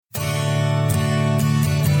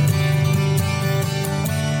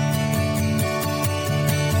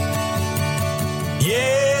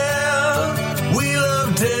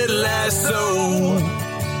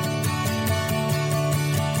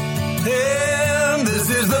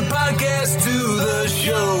the podcast to the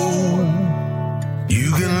show.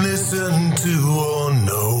 You can listen to or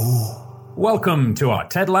know. Welcome to our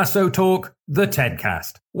Ted Lasso talk, the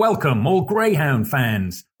Tedcast. Welcome all Greyhound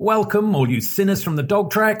fans. Welcome all you sinners from the dog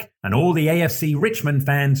track and all the AFC Richmond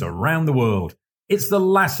fans around the world. It's the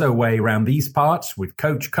Lasso way around these parts with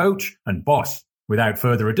Coach, and Boss. Without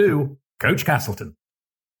further ado, Coach Castleton.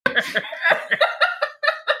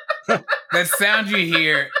 That sound you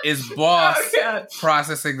hear is Boss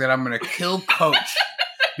processing that I'm going to kill Coach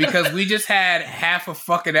because we just had half a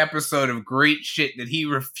fucking episode of great shit that he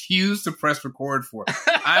refused to press record for.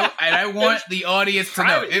 I want the audience to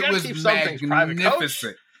know it was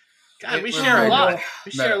magnificent. God, we share a lot.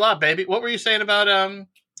 We share a lot, baby. What were you saying about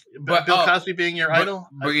Bill Cosby being your idol?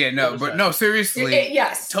 No, seriously.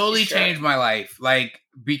 Yes. Totally changed my life. Like,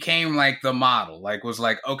 became like the model. Like, was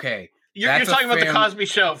like, okay. You're talking about the Cosby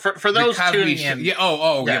Show. For those tuning in.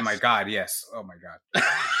 Yeah, yeah, my God, yes. Oh, my God.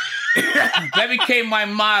 That became my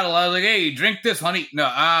model. I was like, hey, drink this, honey.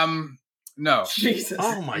 No. Jesus.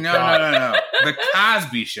 Oh, my God. No. The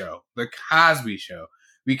Cosby Show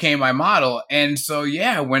became my model. And so,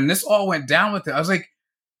 yeah, when this all went down with it, I was like,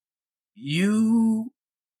 you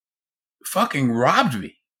fucking robbed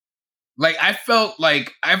me. Like, I felt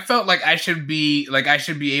like I should be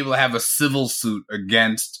able to have a civil suit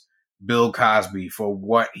against Bill Cosby for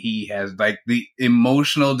what he has, like the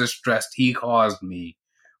emotional distress he caused me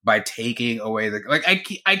by taking away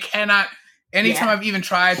I cannot, anytime I've even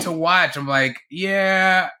tried to watch, I'm like,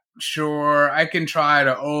 yeah, sure, I can try to,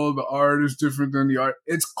 the art is different than the art.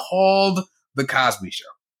 It's called The Cosby Show.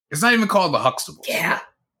 It's not even called The Huxtables. Yeah.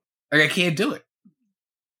 Like, I can't do it.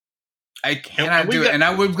 I cannot do it. And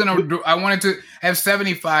I wanted to have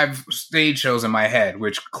 75 stage shows in my head,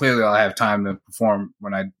 which clearly I'll have time to perform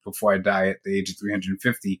before I die at the age of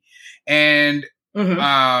 350. And,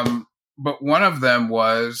 but one of them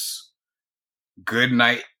was Good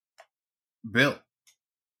Night, Bill.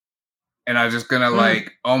 And I was just gonna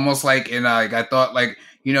almost like I thought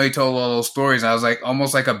he told all those stories. And I was like,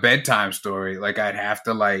 almost like a bedtime story. Like I'd have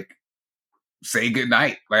to say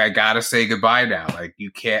goodnight. Like I gotta say goodbye now. Like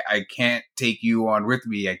I can't take you on with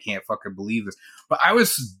me. I can't fucking believe this. But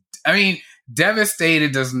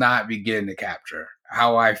devastated does not begin to capture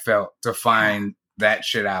how I felt to find that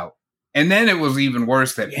shit out. And then it was even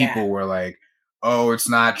worse that people were like, oh, it's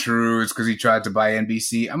not true. It's because he tried to buy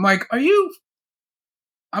NBC. I'm like,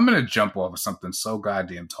 I'm going to jump off of something so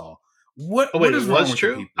goddamn tall. What is wrong with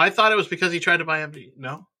true? I thought it was because he tried to buy NBC.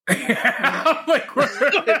 No? I'm like,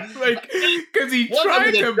 because he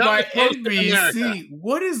tried to buy NBC.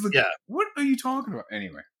 What are you talking about?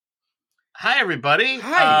 Anyway. Hi, everybody.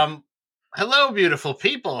 Hi. Hello, beautiful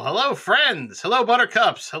people. Hello, friends. Hello,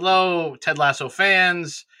 Buttercups. Hello, Ted Lasso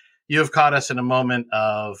fans. You have caught us in a moment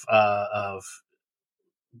of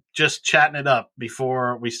just chatting it up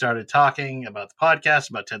before we started talking about the podcast,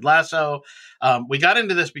 about Ted Lasso. We got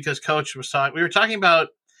into this because Coach was talking. We were talking about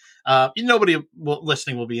nobody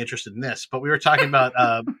listening will be interested in this, but we were talking about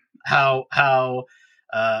how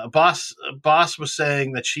Boss was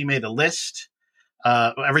saying that she made a list.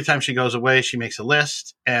 Every time she goes away, she makes a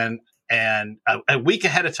list, and a week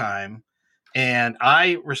ahead of time. And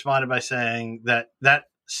I responded by saying that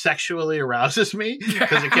sexually arouses me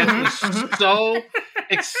because it gets me so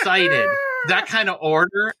excited. That kind of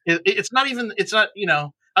order. It's not.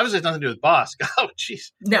 Obviously, it's nothing to do with Boss. Oh,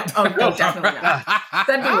 jeez. No, definitely not.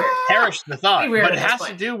 That'd be weird. Perish the thought. But it has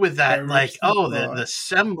to do with that, the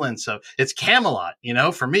semblance of it's Camelot.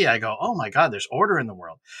 For me, I go, oh my God, there's order in the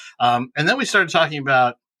world. And then we started talking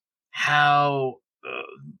about how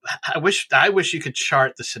I wish you could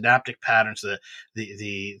chart the synaptic patterns,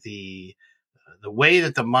 the way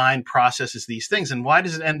that the mind processes these things, and why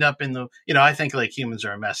does it end up in the, I think humans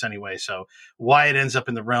are a mess anyway. So why it ends up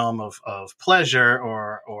in the realm of pleasure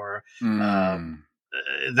or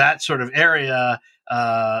that sort of area,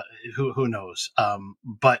 who knows?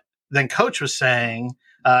 But then Coach was saying,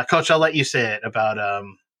 Coach, I'll let you say it about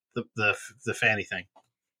the Fanny thing.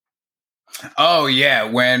 Oh yeah,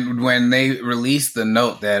 when they released the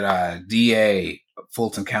note that DA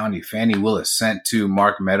Fulton County Fannie Willis sent to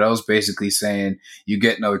Mark Meadows, basically saying you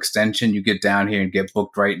get no extension, you get down here and get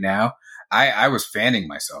booked right now. I was fanning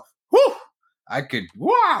myself. Woo!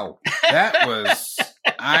 Wow, that was,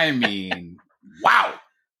 wow.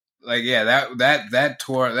 Like, yeah, that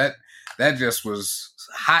tour, that just was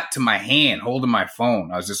hot to my hand, holding my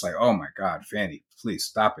phone. I was just like, oh my God, Fanny, please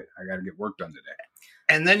stop it. I got to get work done today.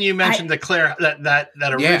 And then you mentioned the Claire that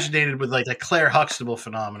originated with a Claire Huxtable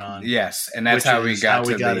phenomenon. Yes, and that's how we got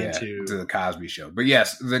to the Cosby Show. But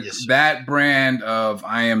yes, that brand of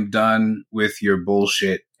I am done with your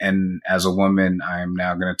bullshit And as a woman, I'm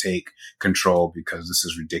now going to take control because this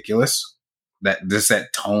is ridiculous.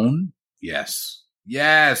 That tone. Yes.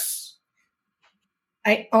 Yes.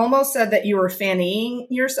 I almost said that you were fannying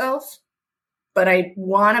yourself, but I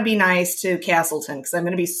want to be nice to Castleton because I'm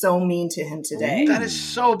going to be so mean to him today. Ooh. That is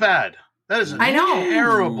so bad. That is I know.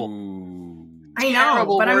 terrible. I know,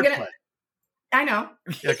 terrible but I'm wordplay. going to. I know,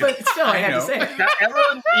 Okay. but still, I had to say it. Now,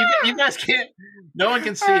 everyone, you guys can't. No one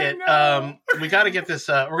can see it. We got to get this.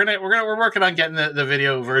 We're working on getting the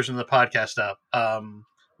video version of the podcast up.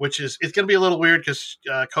 Which is it's going to be a little weird because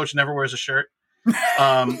Coach never wears a shirt.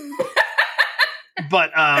 But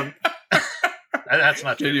that's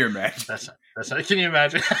not true. Can you imagine? That's not. Can you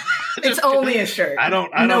imagine? It's only a shirt. I don't.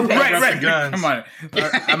 Right. Guns. Come on.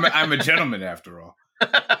 I'm a gentleman after all.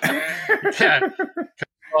 Yeah.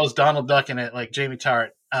 Calls Donald Duck in it like Jamie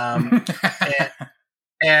Tart. But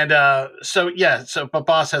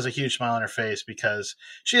Boss has a huge smile on her face because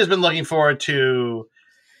she has been looking forward to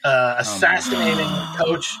assassinating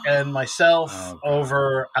Coach and myself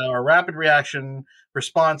over our rapid reaction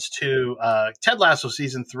response to Ted Lasso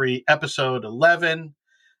season 3, episode 11.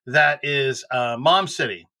 That is Mom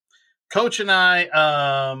City. Coach and I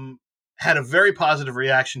had a very positive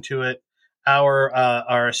reaction to it.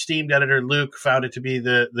 Our esteemed editor Luke found it to be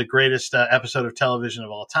the greatest episode of television of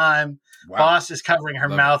all time. Wow. Boss is covering her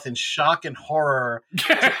mouth in shock and horror,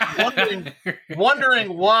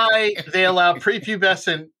 wondering why they allow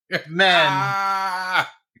prepubescent men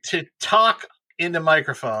to talk into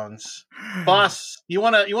microphones. Boss, you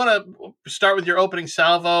want to start with your opening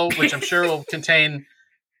salvo, which I'm sure will contain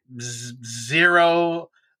zero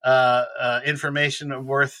information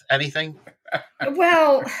worth anything.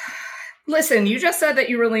 Well, listen, you just said that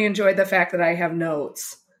you really enjoyed the fact that I have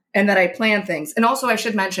notes and that I plan things. And also I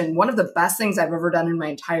should mention, one of the best things I've ever done in my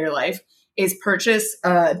entire life is purchase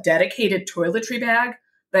a dedicated toiletry bag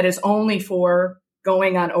that is only for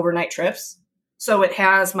going on overnight trips. So it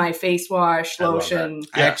has my face wash, lotion,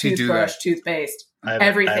 toothbrush, toothpaste,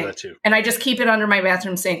 everything. I have that too. And I just keep it under my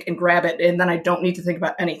bathroom sink and grab it. And then I don't need to think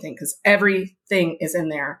about anything because everything is in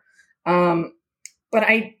there. But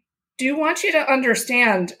I do want you to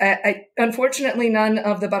understand, I unfortunately, none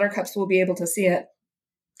of the Buttercups will be able to see it.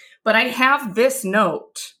 But I have this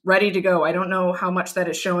note ready to go. I don't know how much that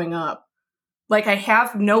is showing up. Like, I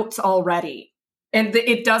have notes already. And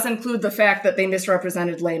it does include the fact that they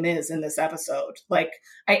misrepresented Les Mis in this episode. Like,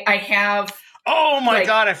 I have... Oh, my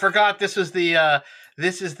God, I forgot this is the...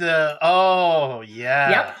 Oh,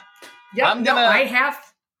 yeah. Yep.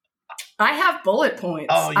 I have bullet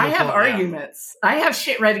points. Oh, I have arguments. Yeah. I have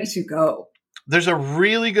shit ready to go. There's a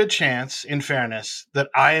really good chance, in fairness, that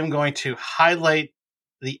I am going to highlight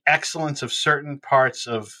the excellence of certain parts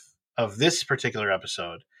of this particular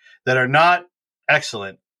episode that are not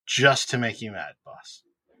excellent just to make you mad, Boss.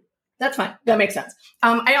 That's fine. That makes sense.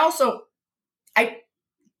 I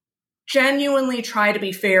genuinely try to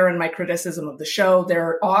be fair in my criticism of the show. There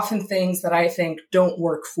are often things that I think don't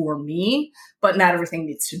work for me, but not everything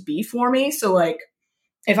needs to be for me. So, like,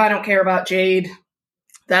 if I don't care about Jade,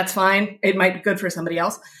 that's fine. It might be good for somebody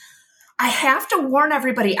else. I have to warn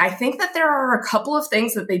everybody, I think that there are a couple of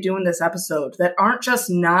things that they do in this episode that aren't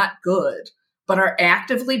just not good, but are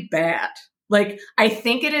actively bad. Like, I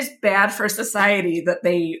think it is bad for society that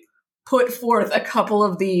they put forth a couple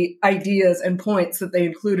of the ideas and points that they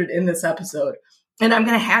included in this episode. And I'm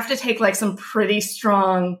going to have to take like some pretty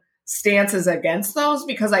strong stances against those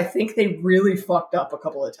because I think they really fucked up a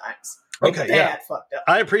couple of times. Like, okay, fucked up.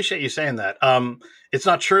 I appreciate you saying that. It's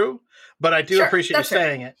not true, but I do appreciate you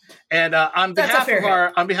saying it. And on behalf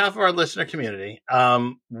of our listener community,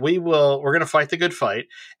 we're going to fight the good fight.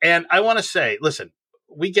 And I want to say, listen,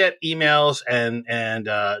 we get emails and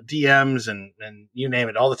DMs and you name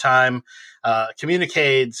it all the time,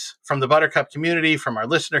 communiques from the Buttercup community, from our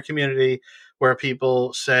listener community, where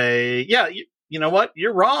people say, yeah, you know what?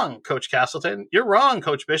 You're wrong, Coach Castleton. You're wrong,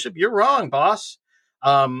 Coach Bishop. You're wrong, Boss.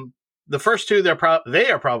 The first two,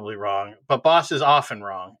 they are probably wrong, but Boss is often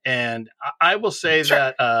wrong. And I will say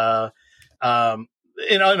that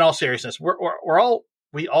in all seriousness,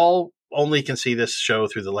 we all only can see this show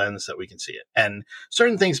through the lens that we can see it. And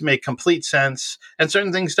certain things make complete sense and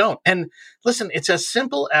certain things don't. And listen, it's as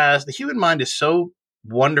simple as the human mind is so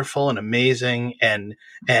wonderful and amazing and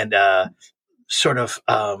sort of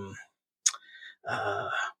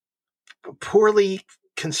poorly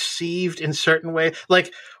conceived in certain way.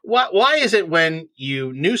 Like, why is it when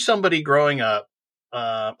you knew somebody growing up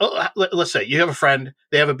let's say you have a friend,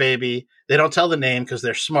 they have a baby, they don't tell the name because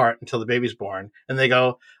they're smart until the baby's born, and they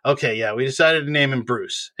go, okay, yeah, we decided to name him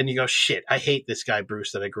Bruce, and you go, shit, I hate this guy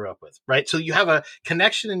Bruce that I grew up with, right? So you have a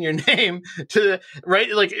connection in your name to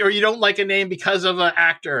right, like, or you don't like a name because of an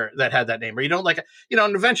actor that had that name, or you don't like,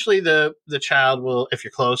 and eventually the child will, if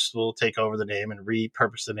you're close, will take over the name and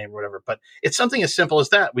repurpose the name or whatever. But it's something as simple as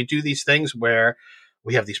that. We do these things where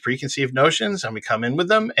we have these preconceived notions and we come in with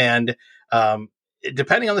them, and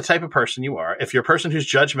depending on the type of person you are, if you're a person who's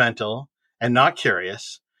judgmental and not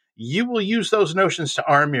curious, you will use those notions to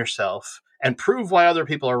arm yourself and prove why other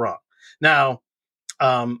people are wrong. Now,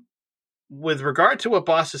 with regard to what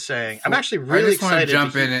Boss is saying, I'm actually really excited. I just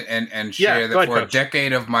want to jump in and share that for a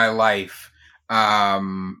decade of my life,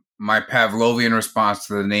 my Pavlovian response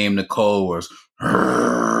to the name Nicole was,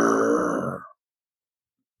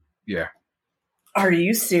 yeah. Are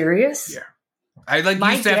you serious? Yeah.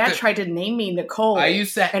 My dad tried to name me Nicole.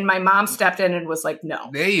 And my mom stepped in and was like, no.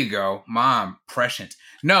 There you go. Mom, prescient.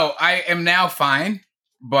 No, I am now fine,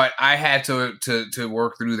 but I had to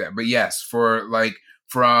work through that. But yes, for like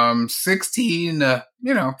from 16 to,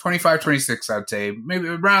 25, 26, I'd say, maybe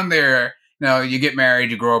around there, you get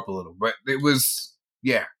married, you grow up a little. But it was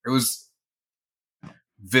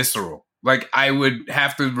visceral. Like, I would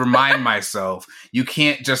have to remind myself, you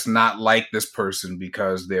can't just not like this person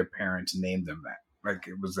because their parents named them that. Like,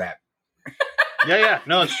 it was that. Yeah.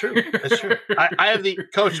 No, it's true. It's true. I have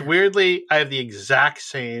weirdly, I have the exact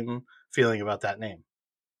same feeling about that name.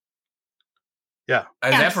 Yeah.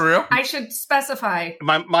 Is that for real? I should specify.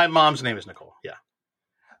 My mom's name is Nicole. Yeah.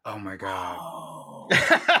 Oh, my God. Oh.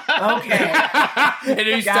 Okay. And then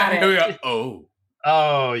you start going,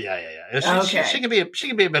 Oh yeah. She can be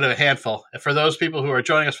a bit of a handful for those people who are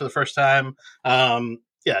joining us for the first time.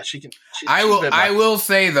 She can. I will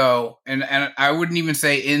say though, and I wouldn't even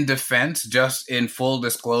say in defense, just in full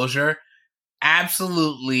disclosure,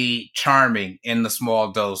 absolutely charming in the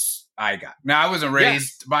small dose I got. Now I wasn't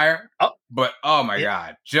raised by her, but oh my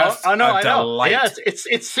God, just a delight. Yeah,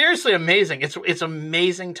 it's seriously amazing. It's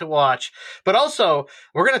amazing to watch. But also,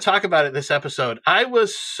 we're going to talk about it this episode.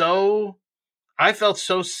 I felt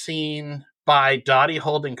so seen by Dottie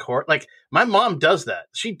holding court. Like, my mom does that.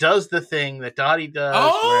 She does the thing that Dottie does.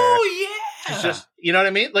 Oh, yeah. She's just, you know what I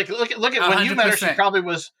mean? Like, look at when 100%. You met her, she probably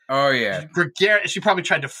was. Oh, yeah. Gregarious. She probably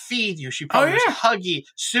tried to feed you. She probably was huggy,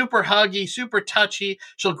 super touchy.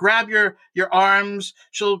 She'll grab your arms.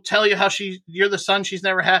 She'll tell you how you're the son she's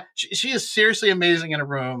never had. She is seriously amazing in a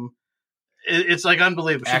room. It's like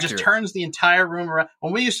unbelievable. She just turns the entire room around.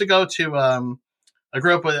 When we used to go to, I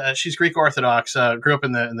grew up with. She's Greek Orthodox. Grew up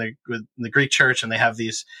in the Greek church, and they have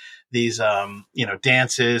these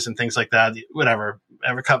dances and things like that. Whatever,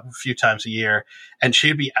 every few times a year, and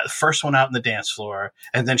she'd be the first one out in the dance floor,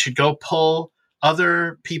 and then she'd go pull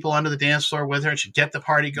other people onto the dance floor with her, and she'd get the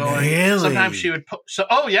party going. Really? Sometimes she would.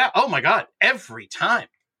 Oh my God, every time,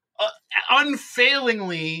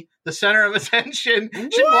 unfailingly, the center of attention.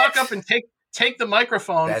 What? She'd walk up and take the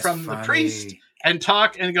microphone from the priest and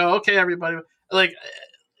talk and go, "Okay, everybody." Like,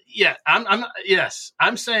 yeah,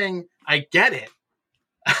 I'm saying I get it,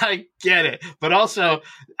 but also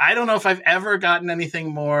I don't know if I've ever gotten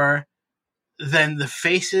anything more than the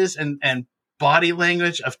faces and body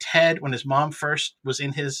language of Ted when his mom first was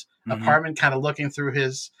in his apartment, kind of looking through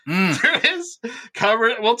his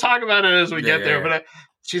cover. We'll talk about it as we get there, but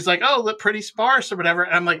she's like, "Oh, look, pretty sparse" or whatever,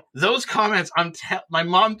 and I'm like, those comments. My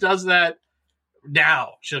mom does that.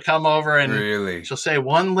 Now she'll come over and she'll say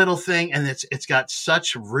one little thing, and it's got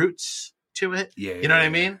such roots to it. You know what I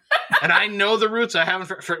mean? And I know the roots. I haven't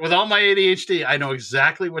with all my ADHD. I know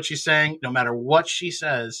exactly what she's saying, no matter what she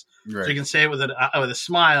says. Right. So you can say it with a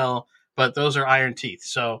smile, but those are iron teeth.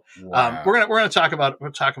 So we're gonna talk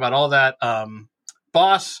about all that.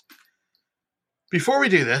 Boss, before we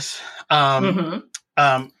do this,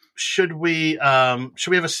 should we have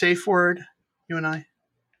a safe word? You and I.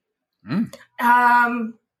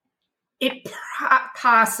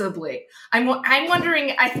 Possibly. I'm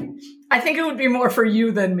wondering. I think it would be more for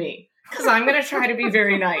you than me, because I'm going to try to be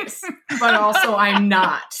very nice, but also I'm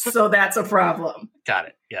not. So that's a problem. Got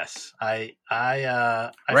it. Yes, I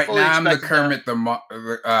right now I'm the Kermit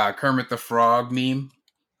the Frog meme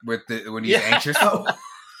with when he's anxious. Oh.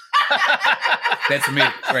 That's me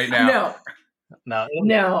right now.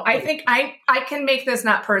 No. I think I can make this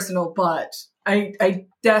not personal, but I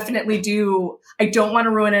definitely do. I don't want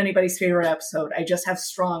to ruin anybody's favorite episode. I just have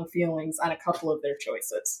strong feelings on a couple of their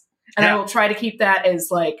choices. And I will try to keep that as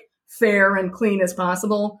fair and clean as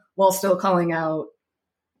possible while still calling out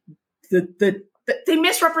the They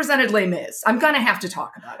misrepresented Les Mis. I'm going to have to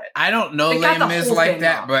talk about it. I don't know Les Mis like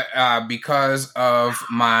that, but because of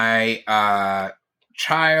my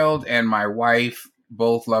child and my wife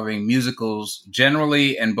both loving musicals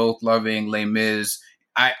generally and both loving Les Mis,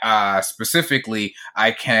 I specifically,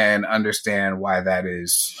 I can understand why that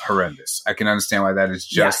is horrendous. I can understand why that is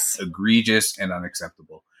just egregious and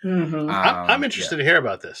unacceptable. Mm-hmm. I'm interested to hear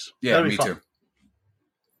about this. Yeah, me too.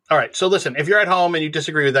 All right. So listen, if you're at home and you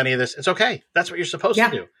disagree with any of this, it's okay. That's what you're supposed to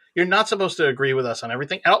do. You're not supposed to agree with us on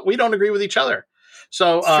everything. We don't agree with each other.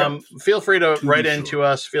 So feel free to write into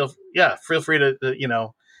us. Feel free to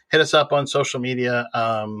hit us up on social media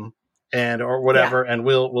and or whatever, and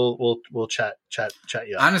we'll chat you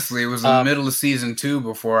up. Honestly, it was in the middle of season 2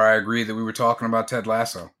 before I agreed that we were talking about Ted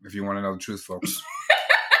Lasso. If you want to know the truth, folks.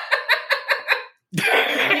 You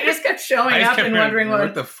just kept showing up and wondering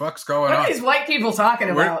what the fuck's going on. What are these white people talking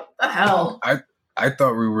about? The hell? I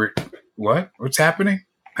thought we were what? What's happening?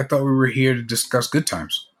 I thought we were here to discuss good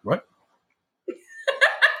times. What?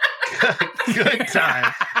 Good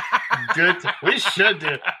times. We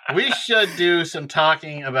should do some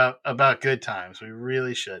talking about good times. We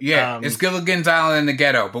really should. Yeah, it's Gilligan's Island in the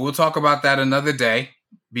ghetto, but we'll talk about that another day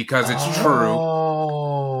because it's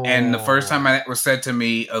true. And the first time it was said to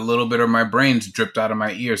me, a little bit of my brains dripped out of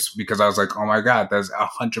my ears because I was like, "Oh my god, that's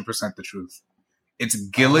 100% the truth." It's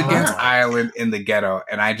Gilligan's Island in the ghetto,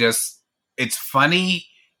 and it's funny,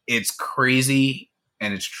 it's crazy,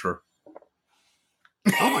 and it's true.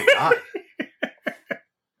 Oh my god.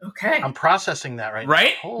 Okay. I'm processing that right now.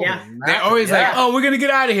 Right? Yeah. They're always like, "Oh, we're going to get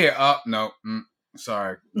out of here." Oh, no.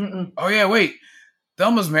 Sorry. Mm-mm. Oh, yeah, wait.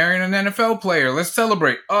 Thelma's marrying an NFL player. Let's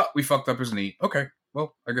celebrate. Oh, we fucked up his knee. Okay.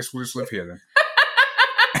 Well, I guess we'll just live here then.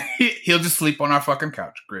 He'll just sleep on our fucking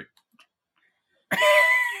couch. Great.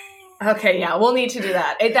 Okay, yeah. We'll need to do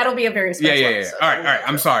that. That'll be a very special episode. All right.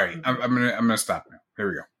 I'm sorry. I'm gonna stop now. Here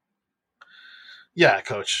we go. Yeah,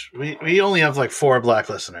 Coach. We only have like 4 black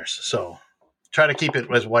listeners, so try to keep it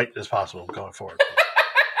as white as possible going forward.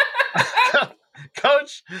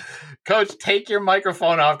 Coach, take your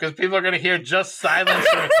microphone off because people are going to hear just silence.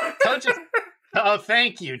 Coach,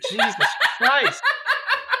 thank you. Jesus Christ.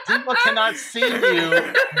 People cannot see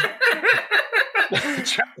you.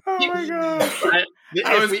 Oh my god.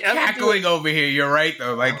 I was cackling over here. You're right,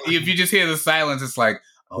 though. Like, if you just hear the silence, it's like,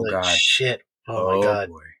 oh god. Shit. Oh my god.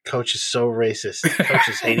 Boy. Coach is so racist.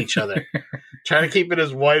 Coaches hate each other. Try to keep it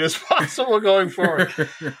as white as possible going forward.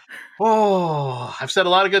 Oh, I've said a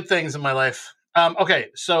lot of good things in my life. Okay,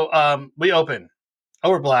 so we open. Oh,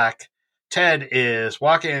 we're black. Ted is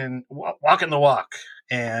walking the walk,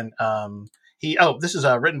 and this is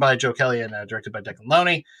written by Joe Kelly and directed by Declan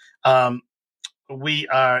Lowney. We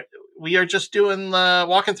are just doing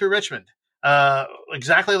walking through Richmond.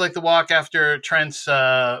 Exactly like the walk after Trent's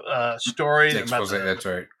story. That's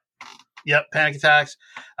right. Yep, panic attacks.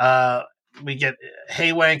 We get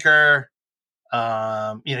Haywanker.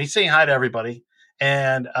 He's saying hi to everybody,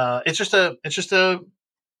 and it's just a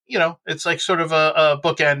it's like sort of a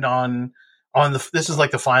bookend on this is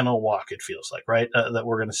like the final walk. It feels like, right, that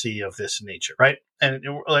we're going to see of this nature, right? And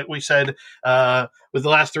like we said, with the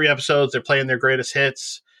last 3 episodes, they're playing their greatest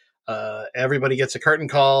hits. Everybody gets a curtain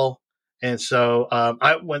call. And so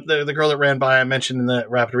the girl that ran by, I mentioned in the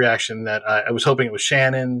rapid reaction that I was hoping it was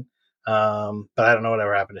Shannon, but I don't know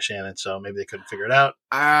whatever happened to Shannon, so maybe they couldn't figure it out.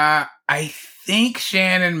 I think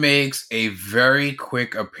Shannon makes a very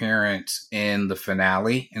quick appearance in the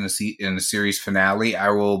finale, in the series finale. I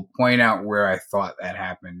will point out where I thought that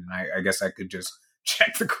happened, and I guess I could just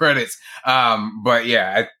check the credits. But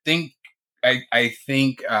yeah, I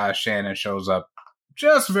think Shannon shows up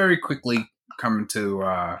just very quickly, coming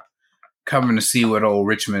to see what old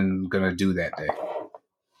Richmond gonna do that day.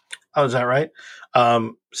 Oh, is that right?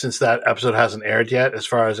 Since that episode hasn't aired yet, as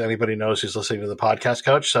far as anybody knows who's listening to the podcast,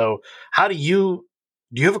 Coach. So how do you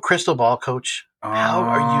have a crystal ball, Coach? How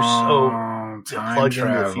are you so plugged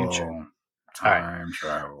into the future? Time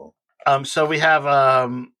travel. So we have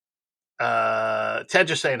Ted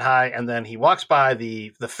just saying hi, and then he walks by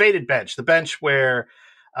the faded bench, the bench where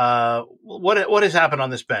what has happened on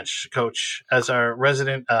this bench, Coach, as our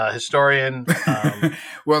resident historian?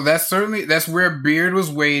 Well, that's where Beard was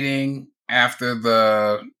waiting after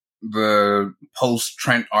the post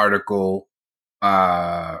Trent article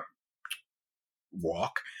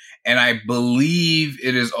walk, and I believe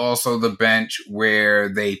it is also the bench where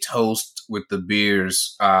they toast with the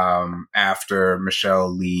beers after Michelle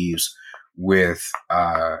leaves with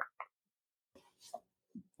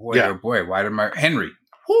boy, why did my Henry?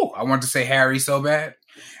 Whew, I want to say Harry so bad.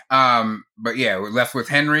 But yeah, we're left with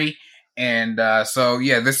Henry. And so,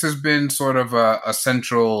 yeah, this has been sort of a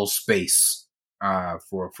central space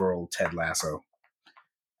for old Ted Lasso.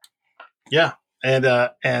 Yeah.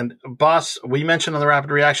 And boss, we mentioned on the rapid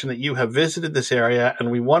reaction that you have visited this area, and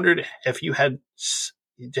we wondered if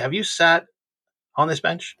have you sat on this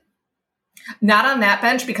bench? Not on that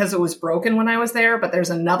bench because it was broken when I was there, but there's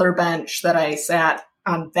another bench that I sat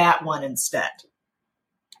on that one instead.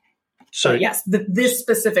 So yes, this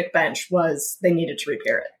specific bench they needed to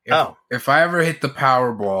repair it. If I ever hit the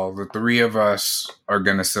Powerball, the three of us are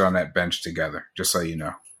going to sit on that bench together, just so you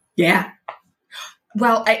know. Yeah.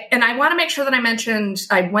 Well, I want to make sure that I mentioned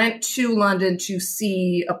I went to London to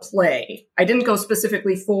see a play. I didn't go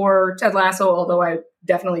specifically for Ted Lasso, although I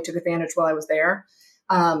definitely took advantage while I was there.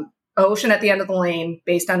 Ocean at the End of the Lane,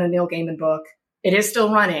 based on a Neil Gaiman book. It is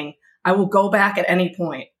still running. I will go back at any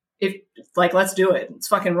point. Let's do it. Let's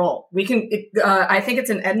fucking roll. We can. I think it's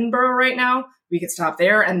in Edinburgh right now. We could stop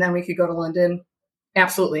there, and then we could go to London.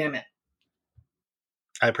 Absolutely, I'm in.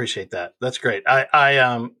 I appreciate that. That's great.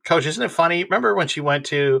 I Coach, isn't it funny? Remember when she went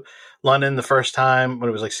to London the first time when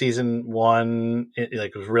it was like season 1?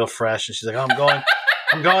 It was real fresh, and she's like, "Oh,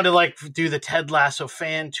 I'm going to like do the Ted Lasso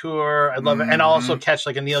fan tour. I'd love it, and also catch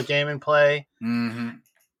like a Neil Gaiman play." Mm-hmm.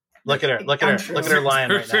 Look at her! Look at her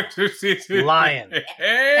lying right now. Lying.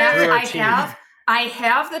 I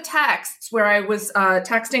have the texts where I was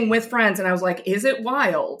texting with friends, and I was like, "Is it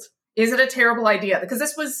wild? Is it a terrible idea?" Because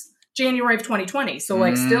this was January of 2020. So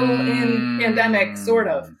like still in pandemic, sort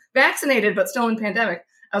of vaccinated, but still in pandemic.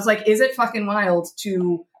 I was like, is it fucking wild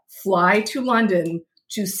to fly to London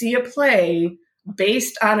to see a play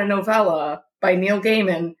based on a novella by Neil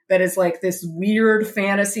Gaiman that is like this weird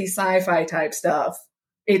fantasy sci-fi type stuff?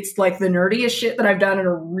 It's like the nerdiest shit that I've done in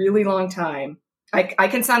a really long time. I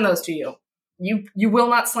can send those to you. You will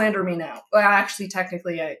not slander me now. Well, actually,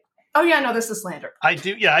 technically, oh yeah, no, this is slander. I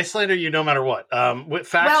do. Yeah, I slander you no matter what. With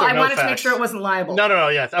facts or no facts. Well, I wanted to make sure it wasn't liable. No.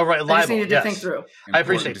 Yeah. Oh, right. Liable. I just needed to think through. I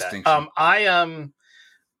appreciate that.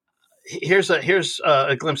 Here's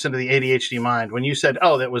a glimpse into the ADHD mind. When you said,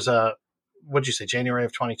 "Oh, that was what'd you say, January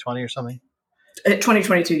of 2020 or something?"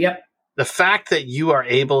 2022. Yep. The fact that you are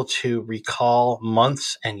able to recall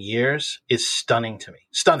months and years is stunning to me.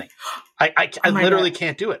 Stunning. I literally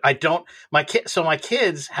can't do it. I don't. My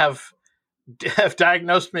kids have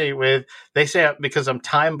diagnosed me with, they say because I'm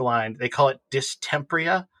time blind, they call it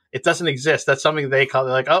dystempria. It doesn't exist. That's something they call.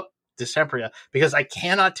 They're like, oh, dystempria, because I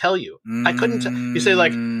cannot tell you. I couldn't. You say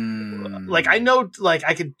like I know, like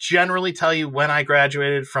I could generally tell you when I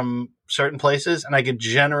graduated from certain places, and I could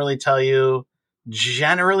generally tell you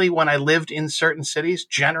when I lived in certain cities,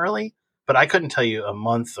 but I couldn't tell you a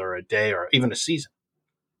month or a day or even a season.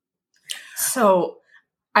 So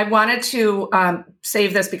I wanted to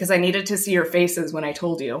save this because I needed to see your faces when I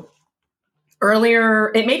told you.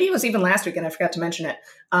 Earlier, maybe it was even last week, and I forgot to mention it.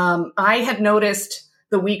 I had noticed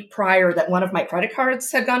the week prior that one of my credit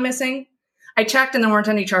cards had gone missing. I checked and there weren't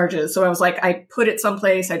any charges. So I was like, I put it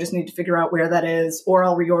someplace. I just need to figure out where that is, or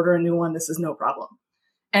I'll reorder a new one. This is no problem.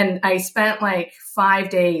 And I spent like 5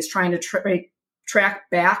 days trying to track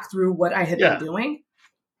back through what I had been doing.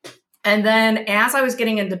 And then as I was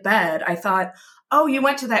getting into bed, I thought, oh, you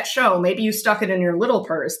went to that show. Maybe you stuck it in your little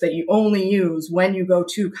purse that you only use when you go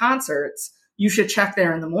to concerts. You should check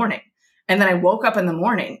there in the morning. And then I woke up in the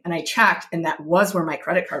morning and I checked, and that was where my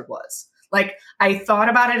credit card was. Like, I thought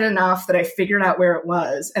about it enough that I figured out where it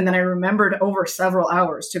was. And then I remembered over several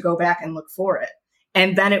hours to go back and look for it.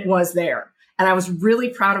 And then it was there. And I was really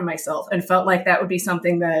proud of myself and felt like that would be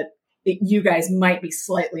something that you guys might be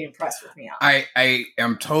slightly impressed with me on. I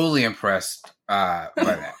am totally impressed by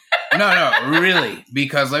that. No, really.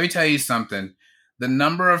 Because let me tell you something. The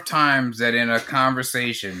number of times that in a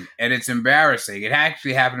conversation, and it's embarrassing, it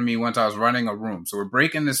actually happened to me once I was running a room. So we're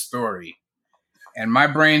breaking this story, and my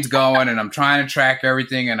brain's going, and I'm trying to track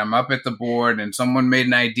everything, and I'm up at the board, and someone made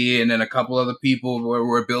an idea, and then a couple other people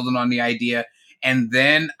were building on the idea, and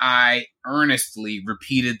then I earnestly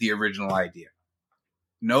repeated the original idea.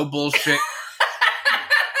 No bullshit.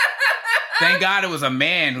 Thank God it was a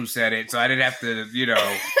man who said it, so I didn't have to,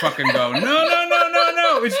 fucking go, no.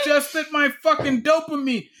 It's just that my fucking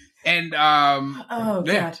dopamine. And,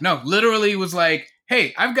 literally was like,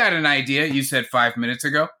 hey, I've got an idea you said 5 minutes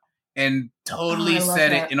ago. And totally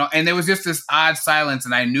said it, and there was just this odd silence,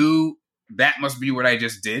 and I knew that must be what I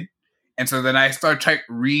just did. And so then I started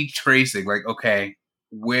retracing, like, okay,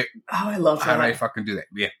 I love that. How did I fucking do that?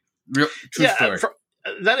 Yeah. True story.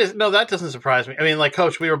 That doesn't surprise me. I mean, like,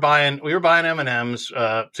 Coach, we were buying M&Ms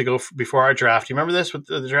to go before our draft. You remember this with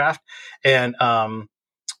the draft? And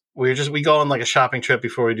we go on like a shopping trip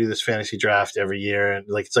before we do this fantasy draft every year, and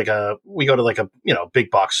like we go to like a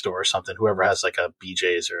big box store or something, whoever has like a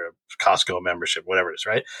BJ's or a Costco membership, whatever it is,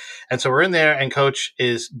 right? And so we're in there, and Coach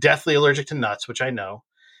is deathly allergic to nuts, which I know,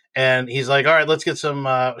 and he's like, all right, let's get some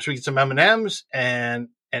should we get some M&Ms? And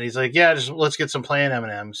he's like, yeah, just let's get some plain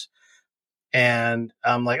M&Ms. And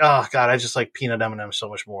I'm like, oh god, I just like peanut M&Ms so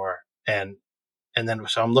much more. And then,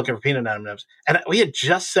 so I'm looking for peanut M&Ms, and we had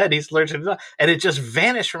just said he's allergic to nuts, and it just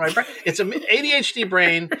vanished from my brain. It's an ADHD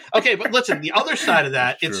brain. Okay, but listen, the other side of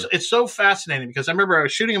that, it's so fascinating because I remember I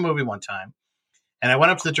was shooting a movie one time, and I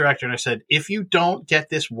went up to the director and I said, if you don't get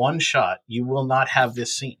this one shot, you will not have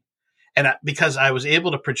this scene. And because I was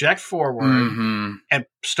able to project forward and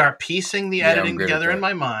start piecing the editing together in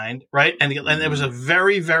my mind, right? And there was a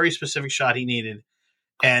very, very specific shot he needed,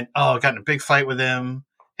 and I got in a big fight with him.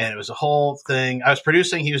 And it was a whole thing. I was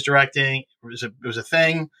producing, he was directing. It was a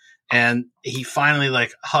thing. And he finally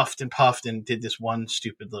like huffed and puffed and did this one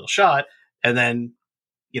stupid little shot. And then,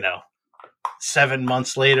 7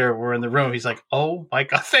 months later, we're in the room. He's like, oh my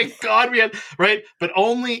God, thank God we had, right? But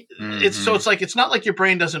only, it's not like your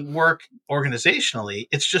brain doesn't work organizationally.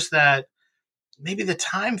 It's just that maybe the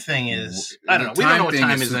time thing is, I don't know. We don't know what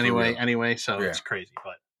time is anyway. So it's crazy,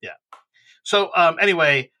 but yeah. So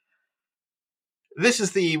anyway, this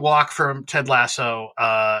is the walk from Ted Lasso.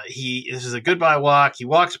 This is a goodbye walk. He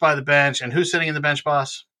walks by the bench, and who's sitting in the bench,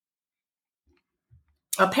 boss?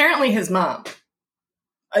 Apparently his mom.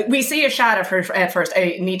 We see a shot of her at first.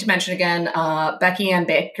 I need to mention again, Becky Ann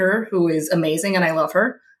Baker, who is amazing, and I love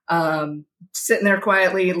her. Sitting there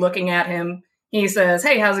quietly looking at him. He says,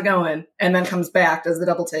 hey, how's it going? And then comes back, does the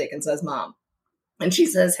double take, and says, Mom. And she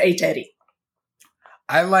says, hey, Teddy.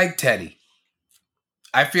 I like Teddy.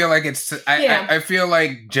 I feel like I feel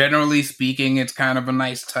like generally speaking, it's kind of a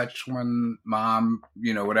nice touch when mom,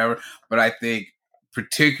 whatever. But I think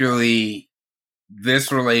particularly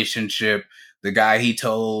this relationship, the guy he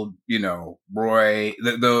told, Roy,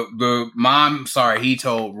 the mom, he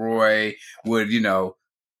told Roy would,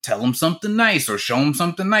 tell him something nice or show him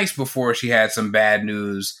something nice before she had some bad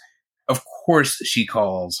news. Of course, she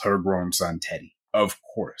calls her grown son Teddy. Of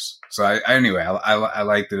course. So I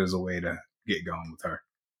liked it as a way to get going with her.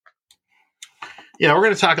 Yeah, we're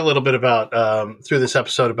going to talk a little bit about through this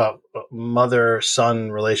episode about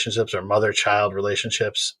mother-son relationships or mother-child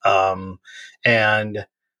relationships, and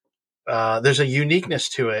there's a uniqueness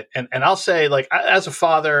to it. And I'll say, like, as a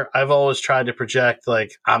father, I've always tried to project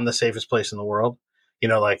like I'm the safest place in the world.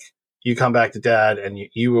 Like you come back to dad and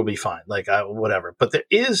you will be fine. Like whatever. But there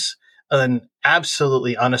is an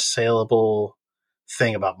absolutely unassailable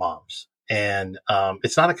thing about moms. And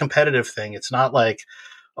it's not a competitive thing. It's not like,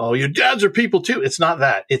 oh, your dads are people too. It's not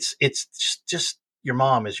that. It's just your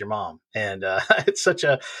mom is your mom. And it's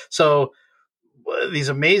so these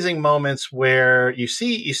amazing moments where you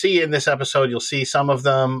see in this episode, you'll see some of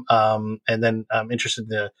them. And then I'm interested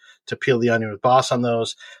to peel the onion with Boss on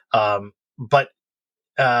those. But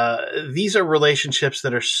these are relationships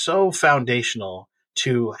that are so foundational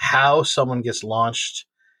to how someone gets launched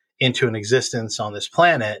into an existence on this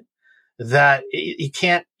planet that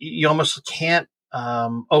you almost can't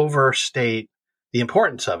overstate the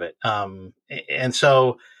importance of it. And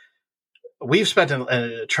so we've spent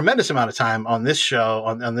a tremendous amount of time on this show,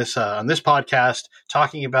 on this podcast,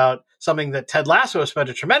 talking about something that Ted Lasso has spent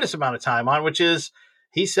a tremendous amount of time on, which is,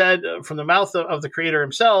 he said from the mouth of the creator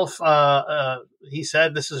himself, he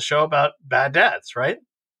said this is a show about bad dads, right?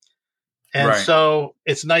 And so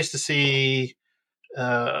it's nice to see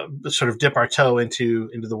sort of dip our toe into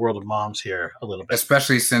the world of moms here a little bit,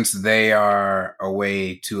 especially since they are a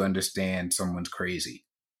way to understand someone's crazy.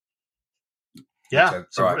 Yeah,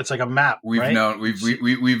 it's like a map. We've known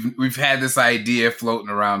we've had this idea floating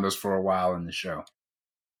around us for a while in the show.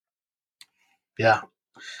 Yeah.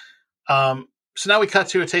 So now we cut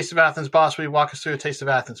to A Taste of Athens. Boss, will you walk us through A Taste of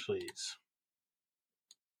Athens, please?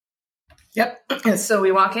 Yep. So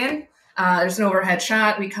we walk in. There's an overhead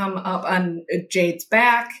shot. We come up on Jade's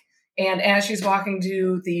back. And as she's walking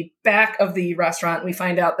to the back of the restaurant, we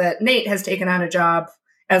find out that Nate has taken on a job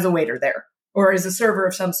as a waiter there, or as a server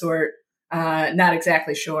of some sort. Not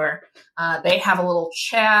exactly sure. They have a little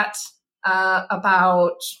chat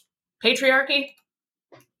about patriarchy.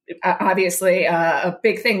 Obviously, a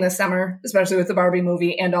big thing this summer, especially with the Barbie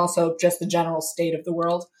movie, and also just the general state of the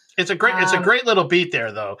world. It's a great little beat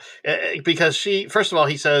there, though, because first of all,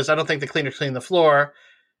 he says, "I don't think the cleaners clean the floor,"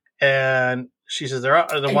 and she says,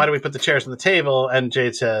 "Then why do we put the chairs on the table?" And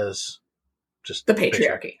Jade says, "Just the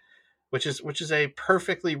patriarchy," which is a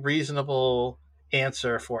perfectly reasonable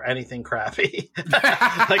answer for anything crappy.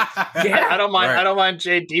 Yeah. I don't mind. Right. I don't mind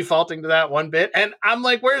Jade defaulting to that one bit. And I'm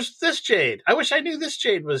like, where's this Jade? I wish I knew this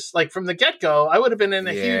Jade was like from the get go. I would have been in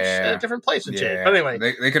a huge different place with Jade. But anyway,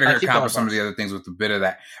 they could have accomplished some of the other things with a bit of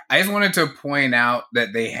that. I just wanted to point out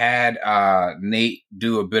that they had Nate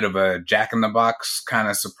do a bit of a Jack in the Box kind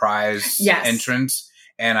of surprise entrance,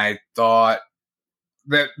 and I thought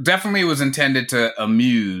that definitely was intended to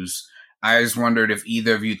amuse. I just wondered if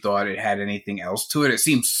either of you thought it had anything else to it. It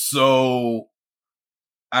seems so,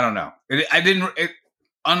 I don't know.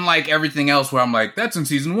 Unlike everything else where I'm like, that's in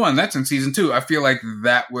season 1, that's in season 2. I feel like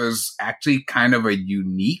that was actually kind of a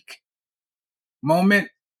unique moment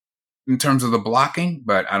in terms of the blocking,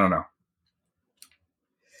 but I don't know.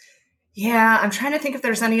 Yeah, I'm trying to think if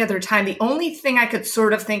there's any other time. The only thing I could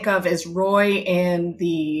sort of think of is Roy in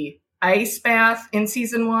the ice bath in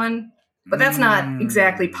season 1. But that's not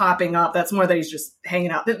exactly popping up. That's more that he's just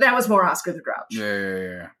hanging out. That was more Oscar the Grouch.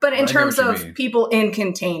 Yeah. But in terms of people in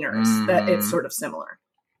containers, that it's sort of similar.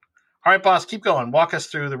 All right, boss, keep going. Walk us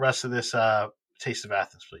through the rest of this Taste of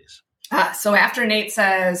Athens, please. So after Nate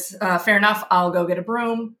says, fair enough, I'll go get a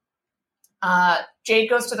broom, Jade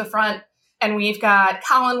goes to the front, and we've got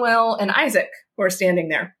Colin, Will, and Isaac who are standing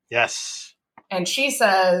there. Yes. And she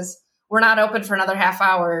says, we're not open for another half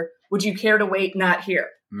hour. Would you care to wait not here?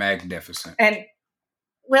 Magnificent. And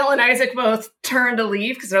Will and Isaac both turn to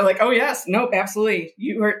leave because they're like, oh, yes, nope, absolutely.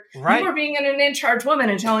 You were being an in-charge woman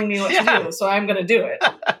and telling me what to do, so I'm going to do it.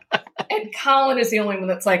 And Colin is the only one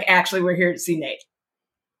that's like, actually, we're here to see Nate.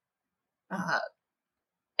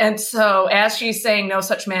 And so as she's saying no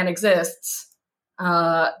such man exists,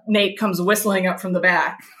 Nate comes whistling up from the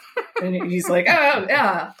back. And he's like, oh,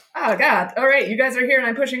 yeah. Oh, God. All right, you guys are here and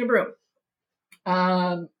I'm pushing a broom.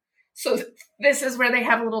 So this is where they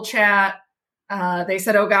have a little chat. They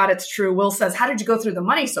said, oh, God, it's true. Will says, how did you go through the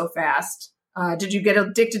money so fast? Did you get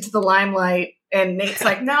addicted to the limelight? And Nate's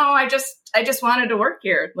like, no, I just wanted to work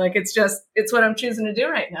here. Like, it's what I'm choosing to do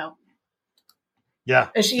right now. Yeah.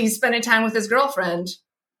 And he's spending time with his girlfriend.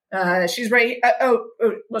 She's right.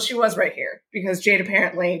 She was right here because Jade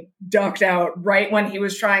apparently ducked out right when he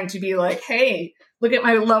was trying to be like, hey, look at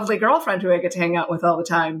my lovely girlfriend who I get to hang out with all the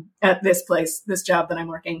time at this place, this job that I'm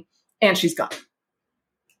working. And she's gone.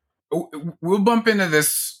 We'll bump into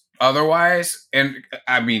this otherwise. And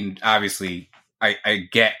I mean, obviously, I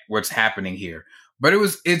get what's happening here. But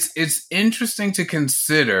it's interesting to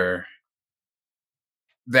consider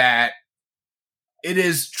that it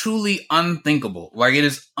is truly unthinkable. Like, it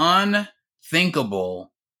is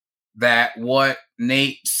unthinkable that what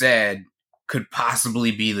Nate said could possibly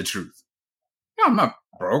be the truth. No, I'm not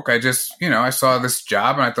broke. I just, I saw this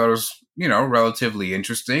job and I thought it was, relatively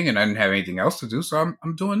interesting and I didn't have anything else to do. So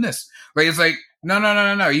I'm doing this. Like, it's like,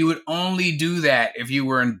 no. You would only do that if you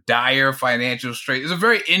were in dire financial strait. It's a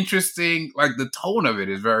very interesting, like, the tone of it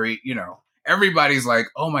is very, everybody's like,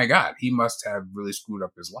 oh my God, he must have really screwed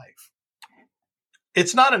up his life.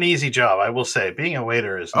 It's not an easy job, I will say. Being a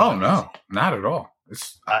waiter is not easy. Not at all.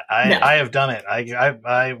 I have done it.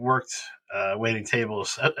 I worked waiting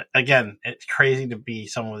tables. Again, it's crazy to be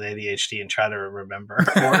someone with ADHD and try to remember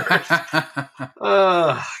orders.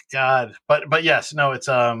 Oh God! But yes, no, it's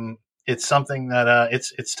something that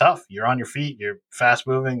it's tough. You're on your feet. You're fast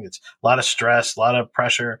moving. It's a lot of stress, a lot of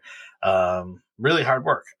pressure. Really hard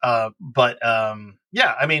work. But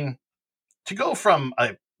yeah, I mean, to go from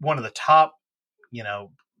one of the top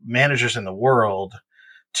managers in the world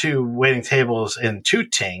to waiting tables in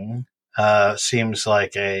Tooting seems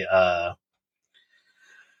like it's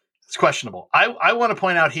questionable. I want to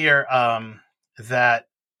point out here that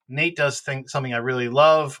Nate does something I really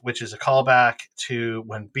love, which is a callback to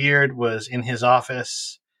when Beard was in his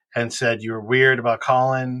office and said, you were weird about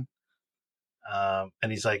Colin. And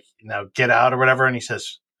he's like, get out or whatever. And he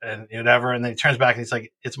says, and whatever. And then he turns back and he's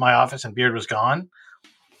like, it's my office, and Beard was gone.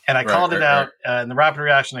 And I called it out in the rapid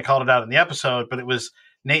reaction. I called it out in the episode, but it was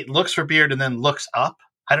Nate looks for Beard and then looks up.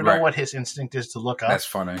 I don't know what his instinct is to look up. That's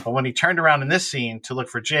funny. But when he turned around in this scene to look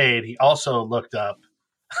for Jade, he also looked up.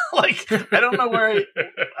 Like, I don't know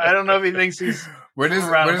I don't know if he thinks he's. What is it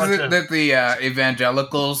that the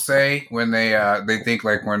evangelicals say when they think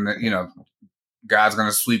like when God's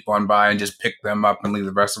gonna sweep on by and just pick them up and leave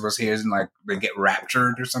the rest of us here, and like they get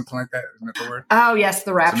raptured or something like that? Isn't that the word? Oh yes,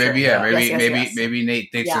 the rapture. So maybe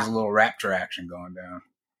Nate thinks there's a little rapture action going down.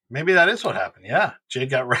 Maybe that is what happened. Yeah, Jade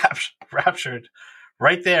got raptured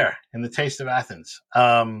right there in the Taste of Athens.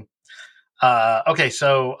 Okay,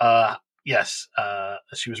 so yes,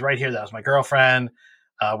 she was right here. That was my girlfriend.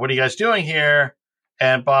 What are you guys doing here?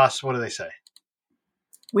 And boss, what do they say?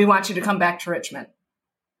 We want you to come back to Richmond.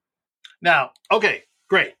 Now, okay,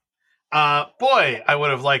 great. Boy, I would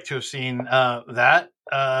have liked to have seen that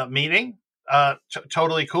meeting.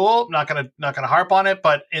 Totally cool. Not gonna harp on it,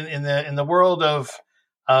 but in the world of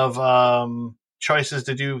choices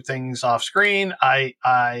to do things off screen,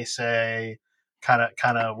 I say kind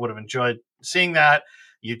of would have enjoyed seeing that.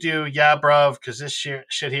 You do, yeah, bruv, because this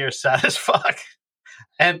shit here is sad as fuck.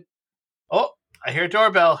 And I hear a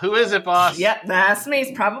doorbell. Who is it, boss? Yep, that's me.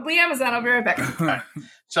 It's probably Amazon. I'll be right back. Right.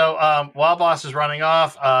 So while boss is running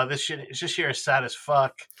off, this here is sad as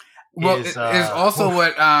fuck. Well, is also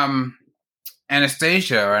what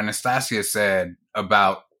Anastasia said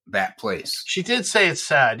about that place. She did say it's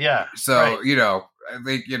sad, yeah. So, right. I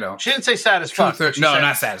think, She didn't say sad as fuck.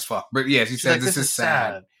 Not sad as fuck. But yeah, she said this is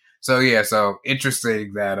sad. So yeah, so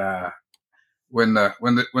interesting that when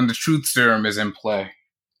the truth serum is in play.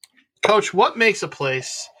 Coach, what makes a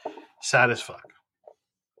place sad as fuck?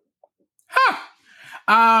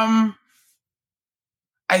 I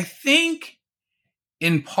think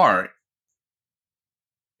in part,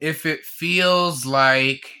 if it feels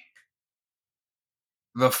like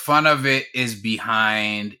the fun of it is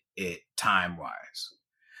behind it time-wise.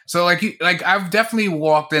 So like I've definitely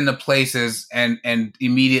walked into places and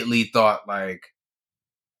immediately thought like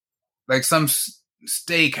some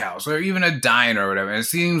steakhouse or even a diner or whatever. And it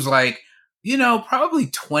seems like, probably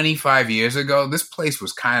 25 years ago, this place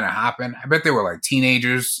was kind of hopping. I bet they were like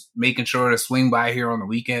teenagers making sure to swing by here on the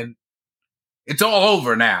weekend. It's all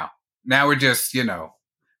over now. Now we're just,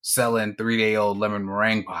 selling 3-day-old lemon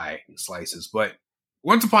meringue pie slices. But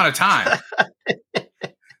once upon a time,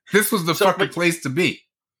 this was the fucking place to be.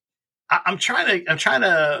 I'm trying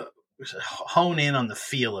to hone in on the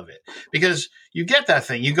feel of it, because you get that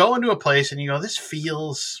thing. You go into a place and you go, this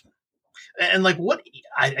feels, and like what?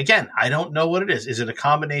 I don't know what it is. Is it a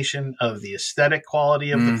combination of the aesthetic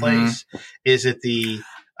quality of the place? Is it the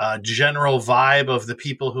general vibe of the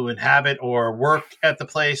people who inhabit or work at the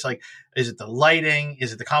place? Like, is it the lighting?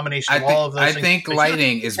 Is it the combination of all of those things? I think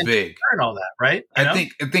lighting is big. And all that, right? I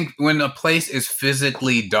think when a place is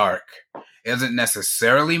physically dark, it doesn't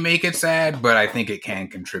necessarily make it sad, but I think it can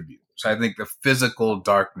contribute. So I think the physical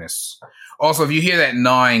darkness. Also, if you hear that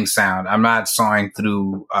gnawing sound, I'm not sawing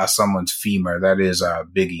through someone's femur. That is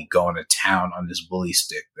Biggie going to town on this bully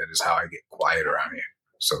stick. That is how I get quiet around here.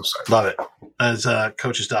 So sorry. Love it. As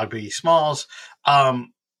Coach's dog, Biggie Smalls,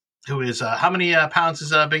 who is, how many pounds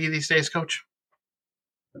is Biggie these days, Coach?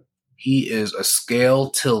 He is a scale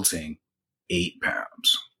tilting 8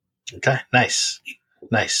 pounds. Okay, nice.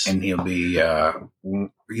 And he'll be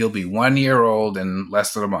 1 year old in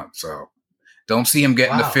less than a month. So don't see him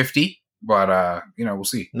getting to 50, but we'll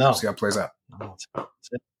see. We'll see how it plays out.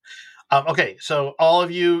 Okay, so all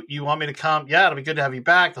of you want me to come? Yeah, it'll be good to have you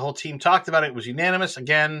back. The whole team talked about it. It was unanimous.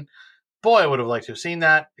 Again, boy, I would have liked to have seen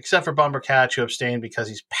that, except for Bumbercatch, who abstained because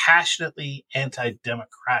he's passionately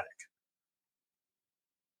anti-democratic.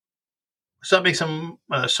 Does that make him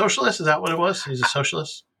a socialist? Is that what it was? He's a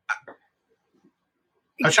socialist?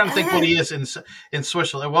 I was trying to think what he is in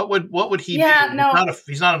Switzerland. What would he be? No.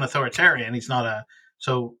 He's not an authoritarian. He's not a.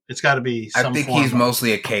 So it's got to be some I think he's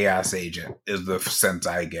mostly a chaos agent, is the sense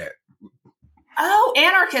I get. Oh,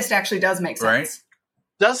 anarchist actually does make sense. Right?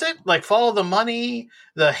 Does it? Like follow the money,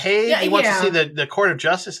 the Hague? Yeah, he wants to see the Court of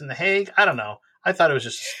Justice in the Hague? I don't know. I thought it was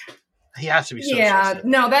just, he has to be socialist. Yeah,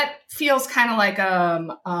 no, that feels kind of like,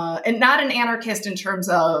 and not an anarchist in terms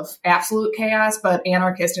of absolute chaos, but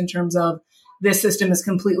anarchist in terms of this system is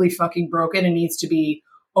completely fucking broken and needs to be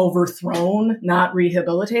overthrown, not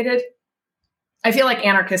rehabilitated. I feel like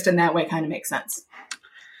anarchist in that way kind of makes sense.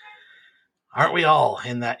 Aren't we all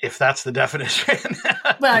in that, if that's the definition?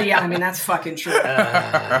 Well, yeah, I mean, that's fucking true.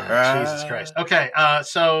 Jesus Christ. Okay,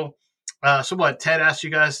 so what? Ted asked you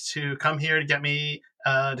guys to come here to get me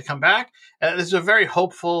to come back. This is a very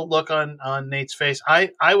hopeful look on Nate's face.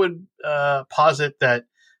 I would posit that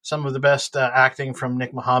some of the best acting from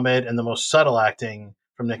Nick Mohammed and the most subtle acting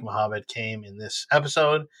from Nick Mohammed came in this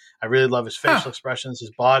episode. I really love his facial expressions,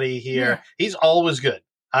 his body here. Yeah. He's always good.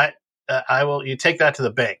 I will. You take that to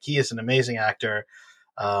the bank. He is an amazing actor.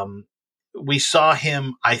 We saw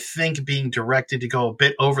him, I think, being directed to go a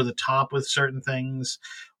bit over the top with certain things,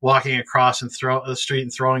 walking across and the street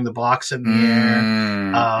and throwing the box in the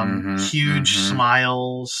air. Huge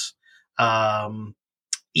smiles.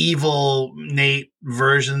 Evil Nate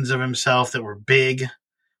versions of himself that were big.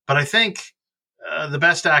 But I think the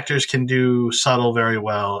best actors can do subtle very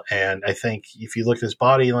well. And I think if you look at his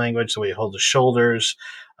body language, the way he holds his shoulders,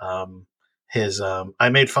 I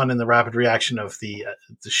made fun in the rapid reaction of the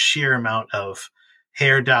sheer amount of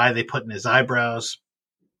hair dye they put in his eyebrows.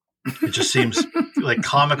 It just seems like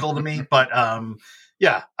comical to me, but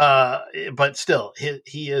Yeah, but still,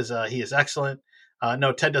 he is excellent.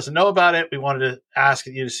 No, Ted doesn't know about it. We wanted to ask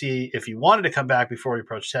you to see if you wanted to come back before we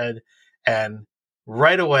approach Ted, and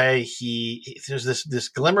right away there's this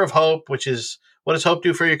glimmer of hope, which is, what does hope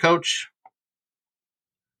do for you, Coach?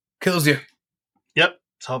 Kills you. Yep,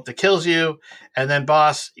 it's hope that kills you. And then,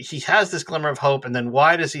 boss, he has this glimmer of hope, and then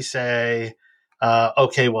why does he say,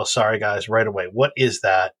 "Okay, well, sorry guys," right away? What is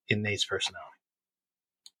that in Nate's personality?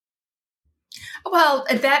 Well,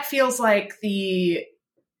 that feels like the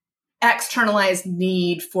externalized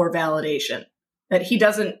need for validation, that he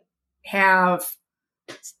doesn't have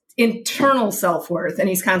internal self-worth, and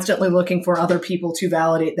he's constantly looking for other people to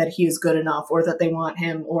validate that he is good enough, or that they want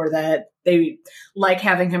him, or that they like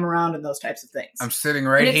having him around, and those types of things. I'm sitting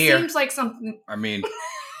right and here. It seems like something. I mean,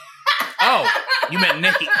 oh, you meant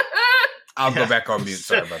Nikki. I'll go back on mute.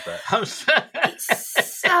 Sorry about that.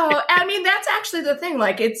 So, I mean, that's actually the thing.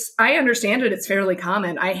 Like, I understand it. It's fairly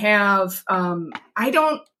common. I have,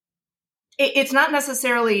 it's not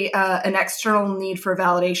necessarily an external need for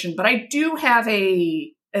validation, but I do have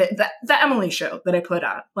the Emily show that I put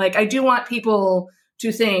on. Like, I do want people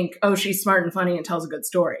to think, oh, she's smart and funny and tells a good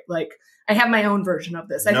story. Like, I have my own version of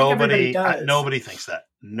this. I think everybody does. Nobody thinks that.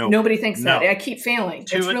 Nobody thinks that. I keep failing.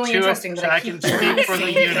 It's really interesting that I keep speak for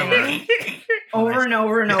the universe over and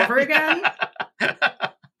over and over again.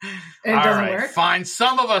 And it doesn't work. Fine.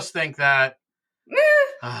 Some of us think that.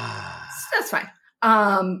 That's fine.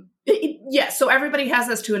 Yes, so everybody has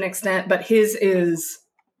this to an extent, but his is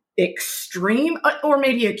extreme or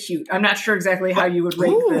maybe acute. I'm not sure exactly how you would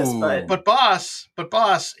rate this, but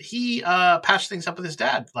boss, he patched things up with his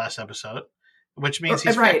dad last episode, which means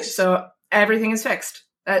he's right. Fixed. So everything is fixed.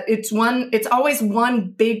 It's always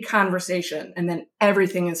one big conversation, and then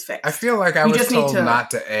everything is fixed. I feel like I was told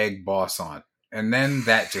not to egg boss on, and then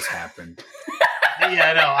that just happened. Yeah,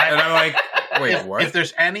 I know. And I'm like, wait, what? If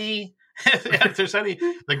there's any,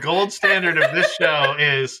 the gold standard of this show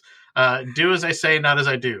is do as I say, not as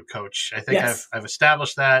I do, Coach. I think yes. I've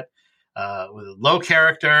established that with a low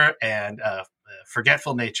character and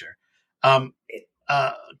forgetful nature.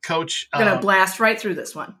 Coach, I'm gonna blast right through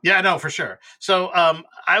this one. Yeah, no, for sure. So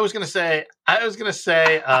I was gonna say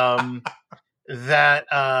that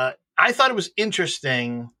I thought it was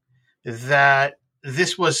interesting that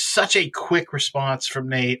this was such a quick response from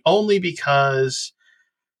Nate, only because,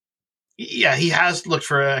 yeah, he has looked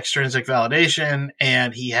for extrinsic validation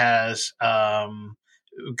and he has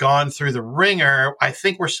gone through the ringer. I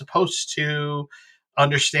think we're supposed to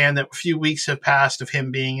understand that a few weeks have passed of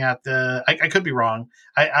him being at I could be wrong.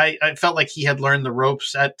 I felt like he had learned the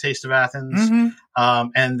ropes at Taste of Athens, mm-hmm.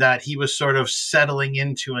 And that he was sort of settling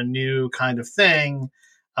into a new kind of thing.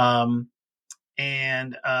 And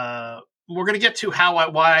we're going to get to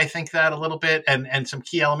why I think that a little bit and some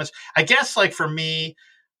key elements. I guess, like, for me,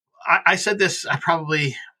 I said this, I don't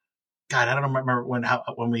remember when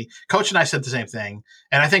Coach and I said the same thing.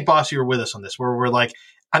 And I think, boss, you were with us on this, where we're like,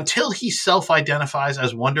 until he self-identifies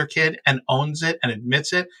as Wonder Kid and owns it and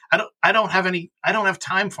admits it, I don't have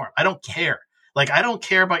time for him. I don't care. Like, I don't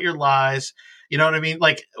care about your lies. You know what I mean?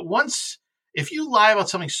 Like, if you lie about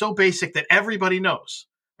something so basic that everybody knows,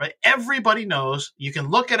 right? Everybody knows. You can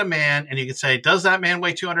look at a man and you can say, does that man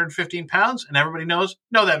weigh 215 pounds? And everybody knows,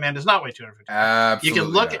 no, that man does not weigh 215 pounds.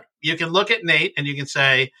 Absolutely. You can look at Nate and you can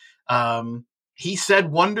say, he said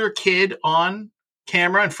Wonder Kid on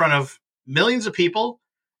camera in front of millions of people,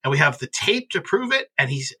 and we have the tape to prove it. And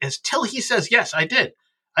till he says, yes, I did,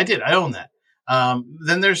 I own that.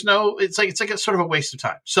 Then it's like a sort of a waste of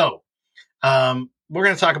time. So, we're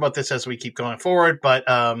going to talk about this as we keep going forward, but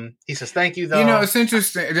he says, thank you, though. You know, it's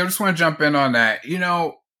interesting. I just want to jump in on that. You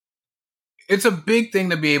know, it's a big thing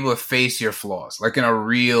to be able to face your flaws, like, in a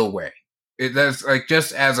real way. That's like,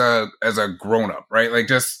 just as a grown-up, right? Like,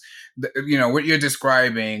 just, you know, what you're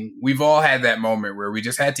describing, we've all had that moment where we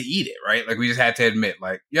just had to eat it, right? Like, we just had to admit,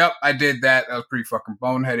 like, yep, I did that. That was pretty fucking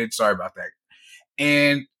boneheaded. Sorry about that.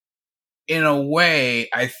 And in a way,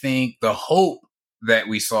 I think the hope that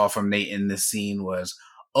we saw from Nate in this scene was,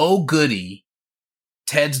 oh, goody,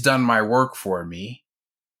 Ted's done my work for me.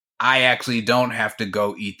 I actually don't have to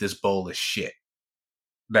go eat this bowl of shit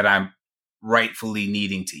that I'm rightfully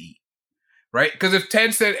needing to eat. Right? Because if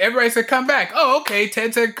Ted said, everybody said, come back. Oh, okay.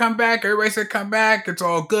 Ted said, come back. Everybody said, come back. It's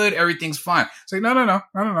all good. Everything's fine. It's like, no.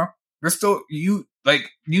 There's still, you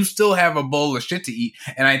still have a bowl of shit to eat.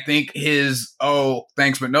 And I think his, oh,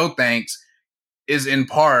 thanks, but no thanks, is in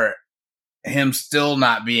part him still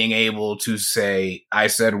not being able to say, I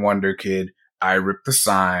said Wonder Kid, I ripped the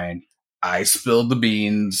sign, I spilled the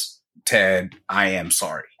beans, Ted, I am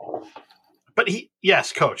sorry. But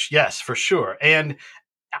yes, Coach, yes, for sure. And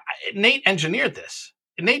Nate engineered this.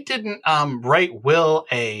 Nate didn't write Will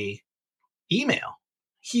a email.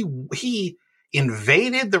 He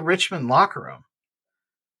invaded the Richmond locker room,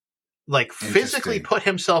 like physically put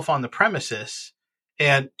himself on the premises,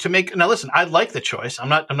 and to make. Now listen, I like the choice. I'm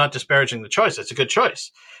not disparaging the choice. It's a good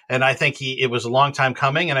choice, and I think it was a long time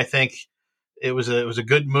coming, and I think it was a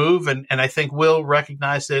good move, and I think Will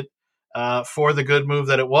recognized it for the good move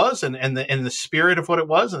that it was, and the spirit of what it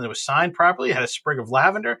was, and it was signed properly. It had a sprig of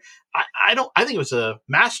lavender. I think it was a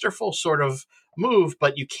masterful sort of move,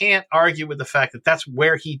 but you can't argue with the fact that that's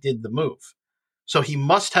where he did the move. So he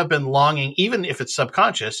must have been longing, even if it's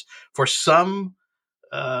subconscious, for some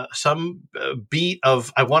beat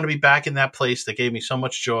of I want to be back in that place that gave me so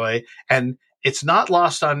much joy. And it's not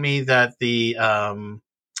lost on me that the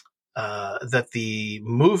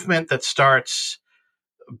movement that starts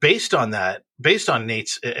based on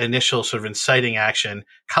Nate's initial sort of inciting action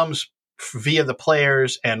comes via the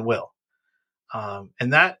players and Will.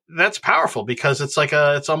 And that's powerful because it's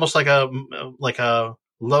almost like a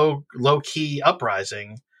low key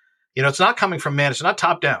uprising. It's not coming from man. It's not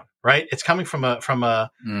top down, right? It's coming from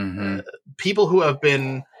people who have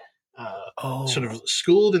been sort of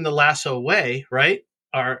schooled in the lasso way, right?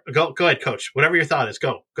 Go ahead, coach. Whatever your thought is,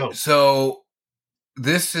 go. So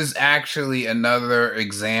this is actually another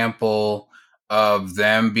example of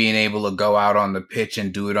them being able to go out on the pitch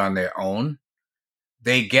and do it on their own.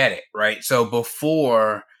 They get it, right? So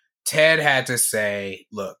before, Ted had to say,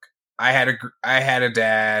 look, I had a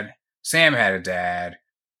dad. Sam had a dad.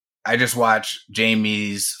 I just watched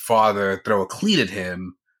Jamie's father throw a cleat at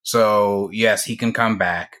him. So yes, he can come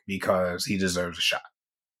back because he deserves a shot,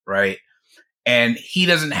 right? And he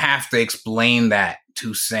doesn't have to explain that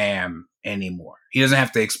to Sam anymore. He doesn't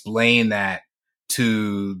have to explain that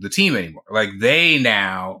to the team anymore. Like they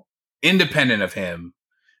now, independent of him,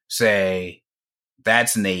 say,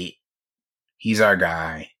 that's Nate. He's our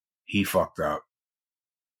guy. He fucked up.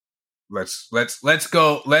 Let's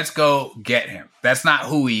go get him. That's not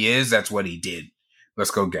who he is. That's what he did.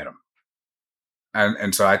 Let's go get him.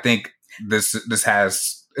 And so I think this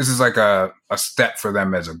is like a step for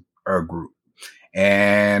them as a group.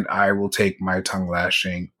 And I will take my tongue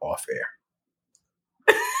lashing off air.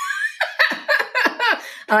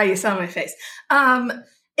 You saw my face.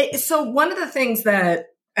 So one of the things that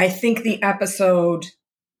I think the episode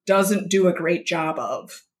doesn't do a great job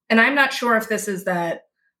of, and I'm not sure if this is that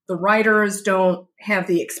the writers don't have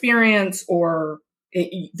the experience or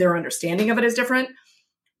their understanding of it is different,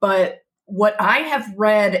 but what I have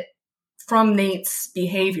read from Nate's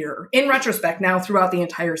behavior in retrospect now throughout the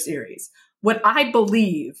entire series, what I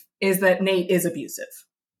believe is that Nate is abusive.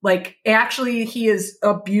 Like actually he is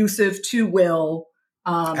abusive to Will.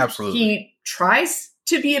 Absolutely. He tries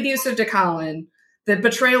to be abusive to Colin. The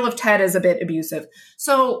betrayal of Ted is a bit abusive.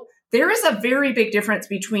 So there is a very big difference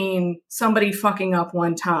between somebody fucking up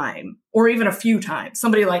one time or even a few times,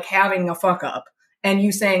 somebody like having a fuck up and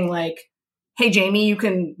you saying like, hey, Jamie, you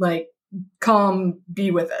can like come be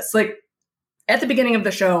with us. Like at the beginning of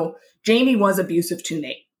the show, Jamie was abusive to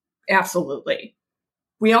Nate. Absolutely.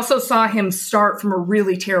 We also saw him start from a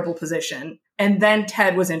really terrible position. And then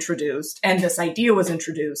Ted was introduced and this idea was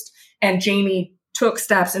introduced and Jamie took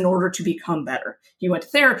steps in order to become better. He went to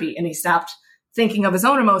therapy and he stopped thinking of his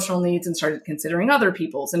own emotional needs and started considering other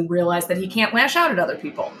people's and realized that he can't lash out at other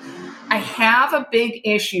people. I have a big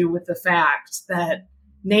issue with the fact that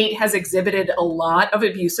Nate has exhibited a lot of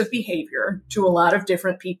abusive behavior to a lot of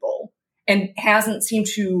different people and hasn't seemed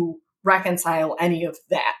to reconcile any of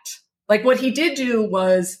that. Like what he did do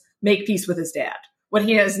was make peace with his dad. What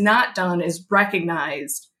he has not done is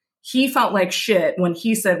recognized he felt like shit when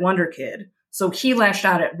he said Wonder Kid. So he lashed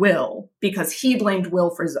out at Will because he blamed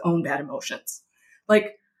Will for his own bad emotions.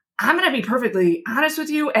 Like, I'm going to be perfectly honest with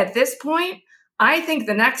you. At this point, I think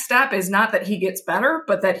the next step is not that he gets better,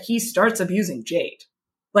 but that he starts abusing Jade.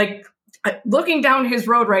 Like, looking down his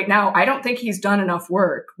road right now, I don't think he's done enough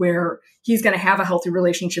work where he's going to have a healthy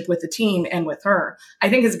relationship with the team and with her. I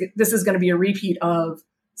think this is going to be a repeat of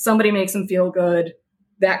somebody makes him feel good.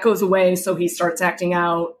 That goes away. So he starts acting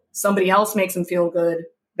out. Somebody else makes him feel good.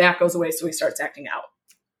 That goes away, so he starts acting out.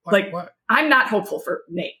 What? I'm not hopeful for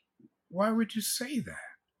Nate. Why would you say that?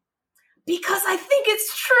 Because I think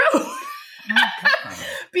it's true. Oh,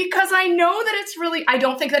 because I know that it's really, I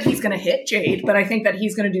don't think that he's going to hit Jade, but I think that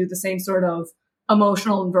he's going to do the same sort of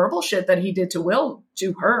emotional and verbal shit that he did to Will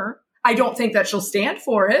to her. I don't think that she'll stand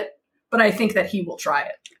for it, but I think that he will try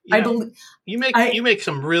it. I believe you make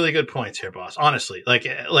some really good points here, boss. Honestly,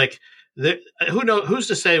 who knows? Who's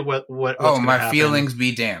to say what? Oh, my feelings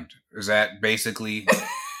be damned. Is that basically?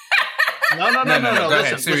 No. Go ahead.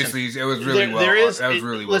 Listen, Seriously, it was really well. That was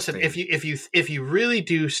really well listen. stated. If you really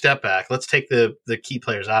do step back, let's take the key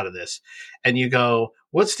players out of this, and you go,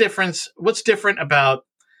 what's different about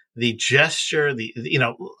the gesture?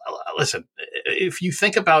 Listen. If you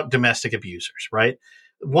think about domestic abusers, right?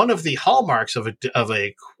 One of the hallmarks of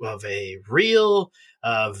a real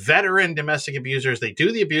veteran domestic abusers, they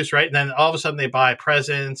do the abuse, right? And then all of a sudden they buy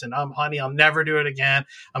presents and honey, I'll never do it again.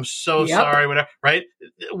 I'm so sorry, whatever, right?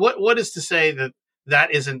 What is to say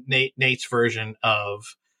that isn't Nate's version of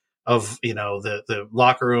the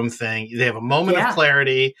locker room thing? They have a moment of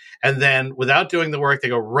clarity, and then without doing the work, they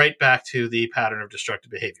go right back to the pattern of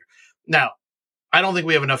destructive behavior. Now, I don't think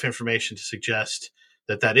we have enough information to suggest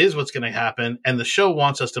that is what's going to happen, and the show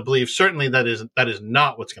wants us to believe certainly that is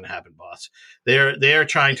not what's going to happen, boss. They are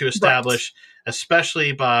trying to establish,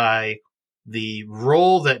 especially by the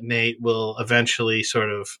role that Nate will eventually sort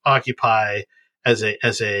of occupy as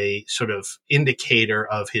a sort of indicator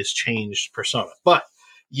of his changed persona. But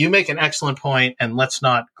you make an excellent point, and let's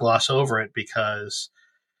not gloss over it, because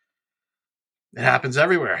it happens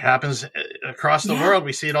everywhere. It happens across the world.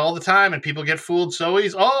 We see it all the time, and people get fooled so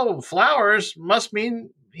easy. Oh, flowers must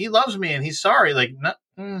mean he loves me and he's sorry. Like,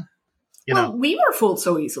 we were fooled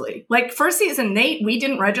so easily. Like, first season, Nate, we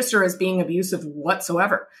didn't register as being abusive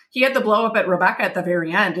whatsoever. He had the blow up at Rebecca at the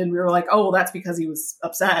very end, and we were like, oh, well, that's because he was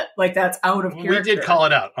upset. Like, that's out of character. We did call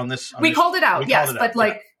it out on this. We called it out, yes. But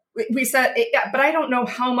we said, but I don't know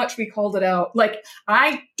how much we called it out. Like,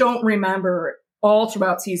 I don't remember all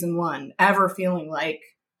throughout season 1 ever feeling like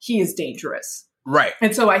he is dangerous. Right.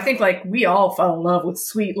 And so I think like we all fell in love with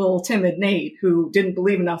sweet little timid Nate who didn't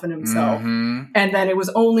believe enough in himself. Mm-hmm. And then it was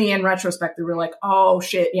only in retrospect that we were like, oh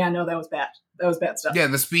shit. Yeah, no, that was bad. That was bad stuff. Yeah.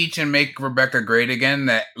 The speech in Make Rebecca Great Again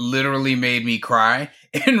that literally made me cry.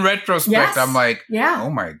 In retrospect, I'm like, oh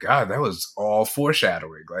my God, that was all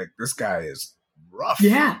foreshadowing. Like, this guy is rough.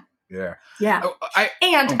 Yeah. Yeah. Yeah.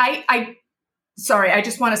 Sorry, I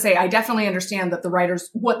just want to say I definitely understand that the writers,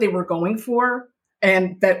 what they were going for,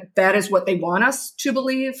 and that is what they want us to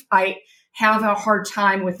believe. I have a hard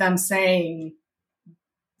time with them saying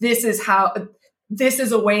this is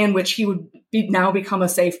a way in which he would now become a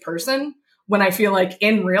safe person, when I feel like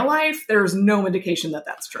in real life, there's no indication that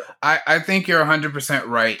that's true. I think you're 100%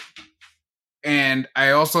 right. And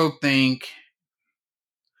I also think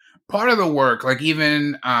part of the work, like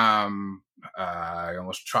even, I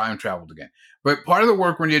almost time traveled again. But part of the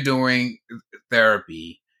work when you're doing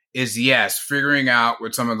therapy is, yes, figuring out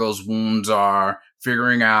what some of those wounds are,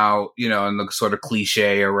 figuring out, and the sort of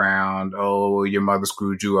cliche around, oh, your mother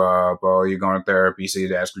screwed you up, oh, you're going to therapy, so your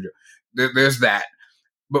dad screwed you up. There's that.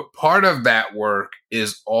 But part of that work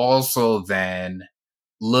is also then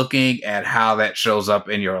looking at how that shows up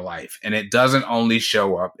in your life. And it doesn't only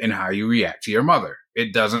show up in how you react to your mother.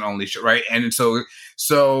 It doesn't only show, right? And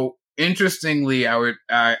so interestingly, I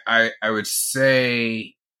would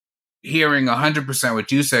say, hearing 100%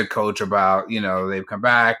 what you said, Coach, about, they've come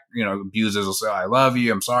back, abusers will say, I love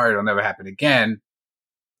you, I'm sorry, it'll never happen again.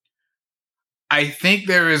 I think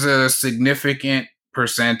there is a significant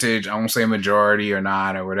percentage, I won't say majority or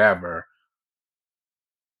not or whatever,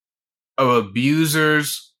 of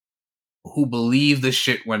abusers who believe the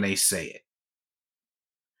shit when they say it.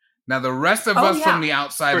 Now, the rest of us from the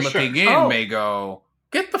outside looking in may go,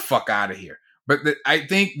 get the fuck out of here. But I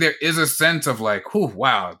think there is a sense of like,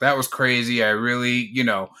 wow, that was crazy. I really,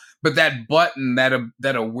 but that button,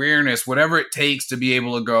 that awareness, whatever it takes to be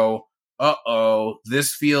able to go,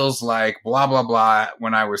 this feels like blah, blah, blah.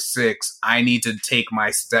 When I was 6, I need to take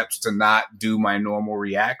my steps to not do my normal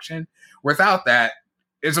reaction. Without that,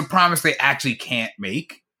 it's a promise they actually can't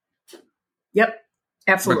make. Yep,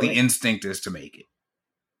 absolutely. But the instinct is to make it.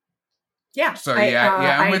 Yeah. So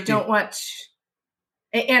I'm with you. I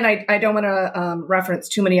don't want to reference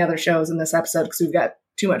too many other shows in this episode because we've got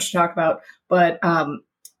too much to talk about. But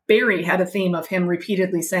Barry had a theme of him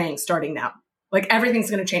repeatedly saying, starting now. Like, everything's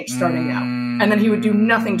going to change starting now. And then he would do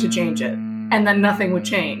nothing to change it. And then nothing would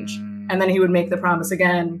change. And then he would make the promise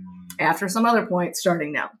again after some other point,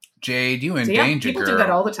 starting now. Jade, you in danger, people girl. do that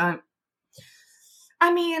all the time.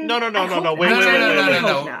 I mean, no. Wait.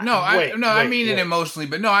 I mean it emotionally,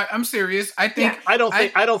 but no, I'm serious. I think I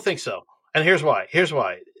don't think so. And here's why.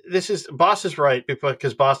 Boss is right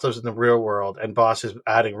because Boss lives in the real world, and Boss is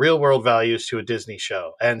adding real world values to a Disney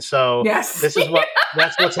show. And so that's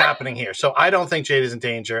what's happening here. So I don't think Jade is in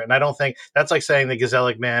danger, and I don't think that's like saying the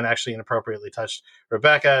Gazelic man actually inappropriately touched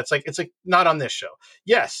Rebecca. It's like not on this show.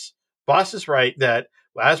 Yes, Boss is right that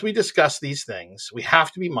as we discuss these things, we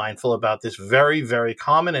have to be mindful about this very, very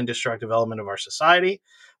common and destructive element of our society.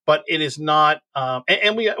 But it is not,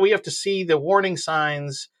 and we have to see the warning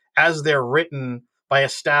signs as they're written by a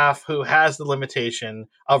staff who has the limitation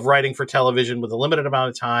of writing for television with a limited amount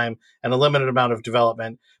of time and a limited amount of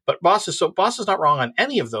development. But Boss is not wrong on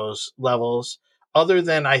any of those levels, other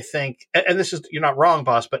than I think, and this is, you're not wrong,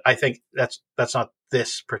 Boss, but I think that's not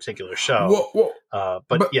this particular show.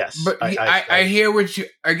 But yes, but I hear what you.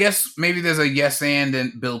 I guess maybe there's a yes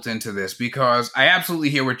and built into this, because I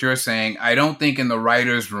absolutely hear what you're saying. I don't think in the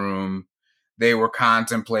writers' room they were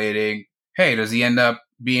contemplating, hey, does he end up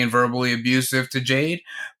being verbally abusive to Jade?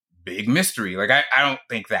 Big mystery. Like, I don't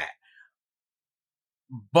think that.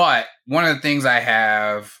 But one of the things I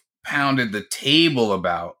have pounded the table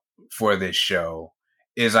about for this show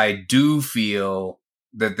is I do feel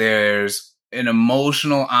that there's an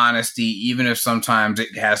emotional honesty, even if sometimes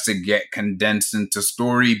it has to get condensed into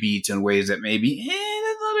story beats in ways that maybe,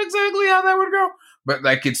 that's not exactly how that would go. But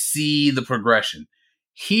I could see the progression.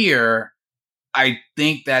 Here, I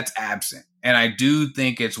think that's absent. And I do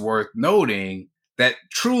think it's worth noting that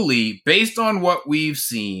truly, based on what we've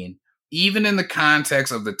seen, even in the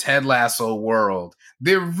context of the Ted Lasso world,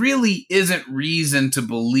 there really isn't reason to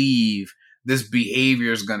believe this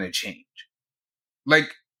behavior is going to change. Like,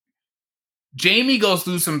 Jamie goes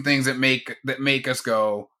through some things that make us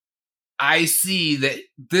go, I see that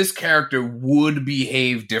this character would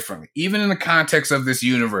behave differently, even in the context of this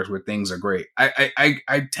universe where things are great.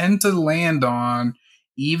 I tend to land on,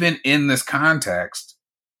 even in this context,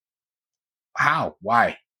 how,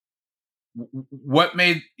 why, what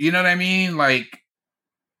made, you know what I mean? Like,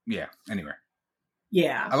 yeah. Anyway,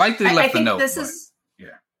 yeah, I like that he left the note.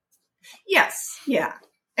 Yes, yeah,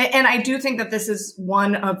 and I do think that this is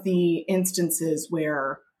one of the instances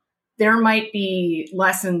where there might be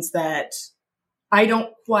lessons that I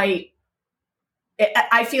don't quite.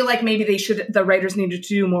 I feel like maybe the writers needed to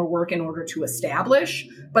do more work in order to establish,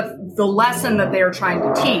 but the lesson that they're trying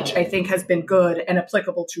to teach, I think, has been good and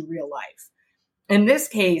applicable to real life. In this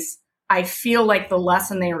case, I feel like the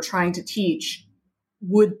lesson they are trying to teach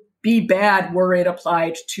would be bad were it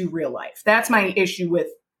applied to real life. That's my issue with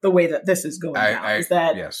the way that this is going now. Is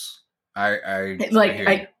that yes,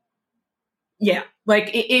 yeah,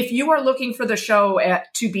 like if you are looking for the show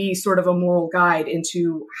to be sort of a moral guide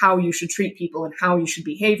into how you should treat people and how you should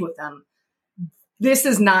behave with them, this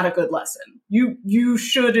is not a good lesson. You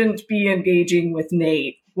shouldn't be engaging with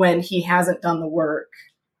Nate when he hasn't done the work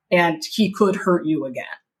and he could hurt you again.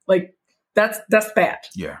 Like, that's bad.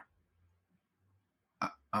 Yeah.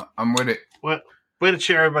 I'm with it. Way to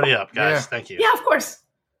cheer everybody up, guys. Yeah. Thank you. Yeah, of course.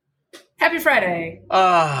 Happy Friday.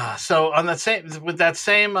 So on the same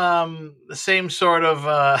sort of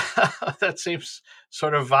that same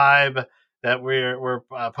sort of vibe that we're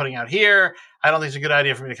putting out here, I don't think it's a good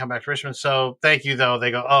idea for me to come back to Richmond. So thank you, though.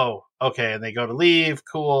 They go, oh, okay, and they go to leave.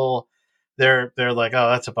 Cool. They're like,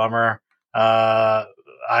 oh, that's a bummer.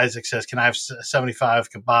 Isaac says, can I have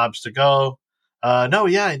 75 kebabs to go?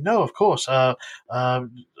 No, of course.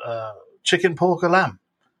 Chicken, pork, or lamb.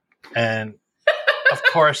 And of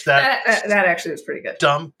course that actually was pretty good.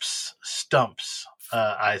 Stumps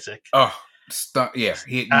Isaac. Oh, yeah.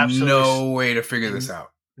 He had no way to figure this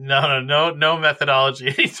out. No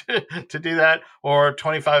methodology to do that. Or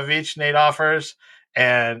 25 of each, Nate offers.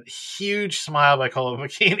 And huge smile by Cole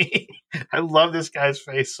McKinney. I love this guy's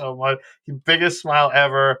face so much. The biggest smile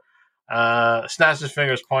ever. Snaps his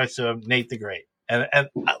fingers, points to him, Nate the Great. And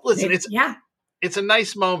listen, it's a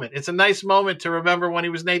nice moment. It's a nice moment to remember when he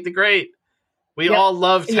was Nate the Great. We all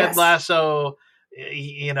loved Ted Lasso,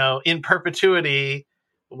 in perpetuity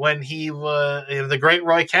when he was the great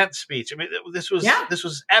Roy Kent speech. I mean, this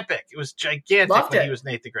was epic. It was gigantic when he was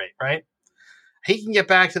Nate the Great, right? He can get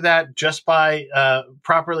back to that just by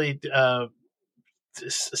properly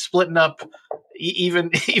splitting up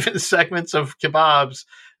even segments of kebabs.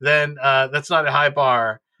 Then that's not a high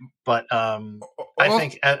bar, but I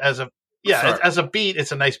think as a beat,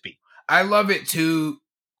 it's a nice beat. I love it too.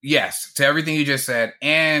 Yes, to everything you just said,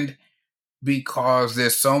 and because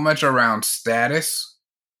there's so much around status,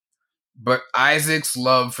 but Isaac's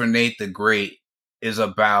love for Nate the Great is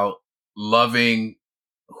about loving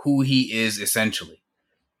who he is essentially,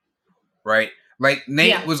 right? Like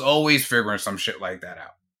Nate was always figuring some shit like that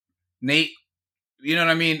out. Nate, you know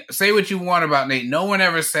what I mean? Say what you want about Nate. No one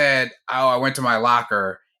ever said, oh, I went to my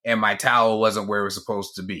locker and my towel wasn't where it was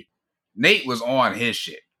supposed to be. Nate was on his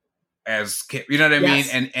shit. You know what I mean?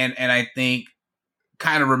 And I think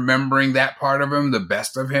kind of remembering that part of him, the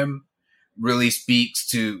best of him, really speaks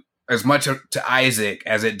to as much to Isaac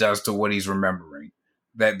as it does to what he's remembering.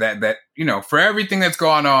 That for everything that's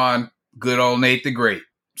going on, good old Nate the Great,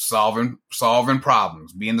 solving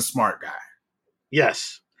problems, being the smart guy.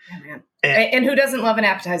 Yes. Yeah, man. And who doesn't love an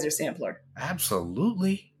appetizer sampler?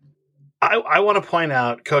 Absolutely. I want to point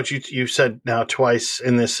out, Coach, you said now twice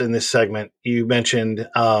in this segment, you mentioned,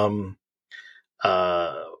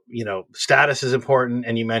 status is important,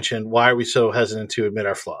 and you mentioned why are we so hesitant to admit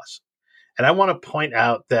our flaws? And I want to point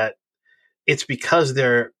out that it's because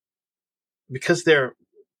they're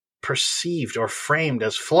perceived or framed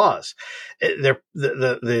as flaws.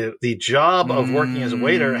 The job of working as a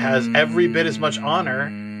waiter has every bit as much honor,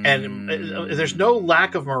 and there's no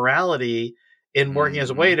lack of morality in working as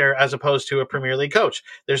a waiter as opposed to a Premier League coach.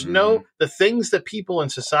 There's the things that people in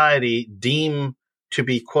society deem to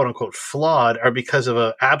be quote unquote flawed are because of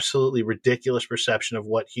an absolutely ridiculous perception of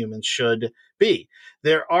what humans should be.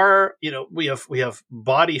 There are, we have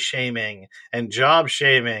body shaming and job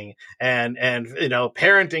shaming and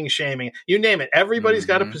parenting shaming, you name it. Everybody's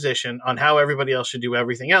got a position on how everybody else should do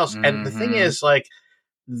everything else. And the thing is, like,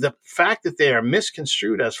 the fact that they are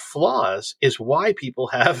misconstrued as flaws is why people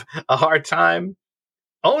have a hard time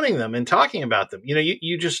owning them and talking about them.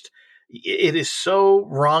 It is so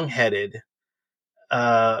wrongheaded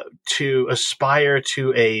to aspire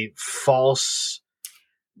to a false,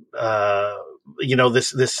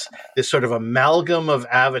 this sort of amalgam of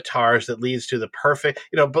avatars that leads to the perfect,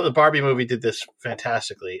 the Barbie movie did this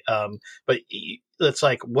fantastically. But it's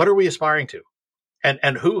like, what are we aspiring to?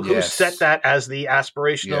 And who set that as the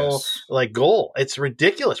aspirational goal? It's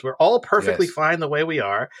ridiculous. We're all perfectly fine the way we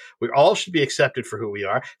are. We all should be accepted for who we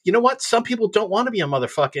are. You know what? Some people don't want to be a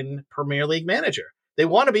motherfucking Premier League manager. They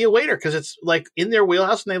want to be a waiter because it's like in their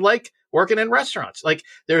wheelhouse and they like working in restaurants. Like,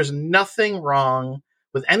 there's nothing wrong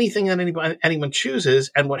with anything that anyone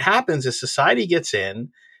chooses. And what happens is society gets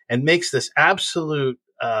in and makes this absolute,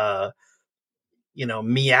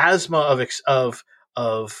 miasma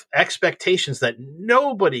of expectations that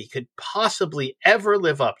nobody could possibly ever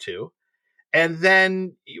live up to. And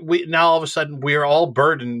then now all of a sudden we're all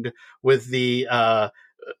burdened with the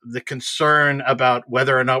concern about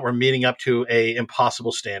whether or not we're meeting up to a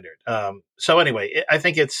impossible standard. So anyway, I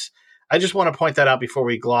think I just want to point that out before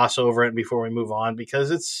we gloss over it and before we move on,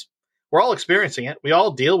 because we're all experiencing it. We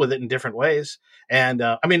all deal with it in different ways. And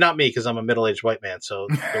I mean, not me, because I'm a middle-aged white man, so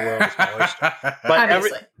the world is my oyster.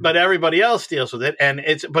 But everybody else deals with it, and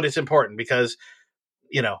it's important because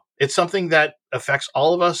it's something that affects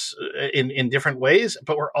all of us in different ways.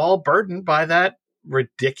 But we're all burdened by that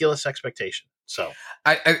ridiculous expectation. So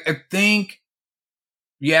I think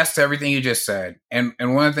yes to everything you just said, and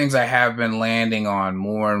one of the things I have been landing on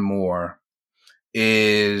more and more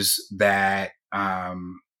is that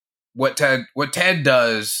what Ted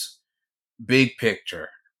does, big picture,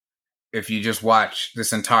 if you just watch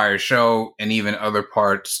this entire show and even other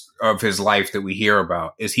parts of his life that we hear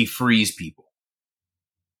about, is he frees people.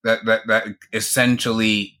 That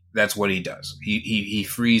essentially that's what he does. He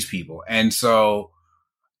frees people. And so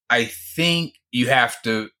I think you have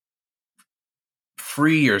to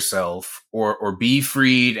free yourself or be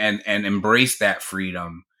freed and embrace that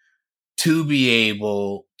freedom to be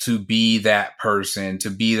able to be that person, to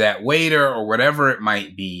be that waiter or whatever it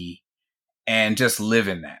might be, and just live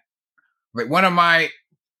in that. Like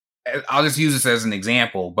I'll just use this as an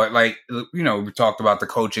example, but we talked about the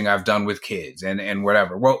coaching I've done with kids and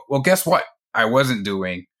whatever. Well, guess what? I wasn't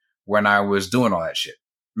doing when I was doing all that shit,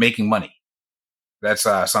 making money. That's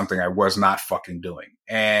something I was not fucking doing.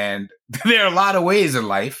 And there are a lot of ways in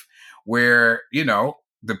life where,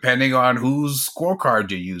 depending on whose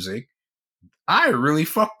scorecard you're using, I really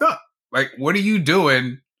fucked up. Like, what are you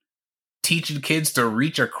doing teaching kids to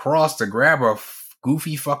reach across to grab a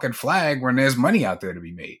goofy fucking flag when there's money out there to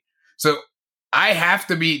be made? So I have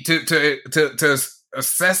to be to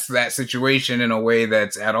assess that situation in a way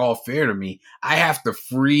that's at all fair to me. I have to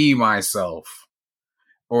free myself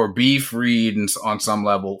or be freed on some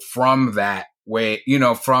level from that way,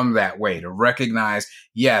 to recognize,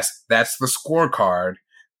 yes, that's the scorecard.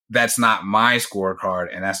 That's not my scorecard.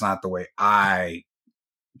 And that's not the way I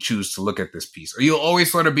choose to look at this piece. Or you'll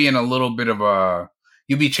always sort of be in a little bit of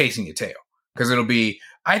you'll be chasing your tail, because it'll be,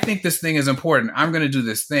 I think this thing is important. I'm going to do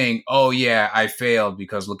this thing. Oh yeah, I failed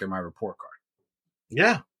because look at my report card.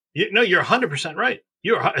 Yeah. You're 100% right.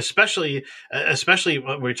 You're especially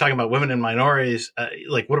when we're talking about women and minorities.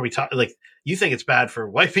 Like, what are we talking? Like, you think it's bad for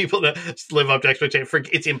white people to live up to expectations?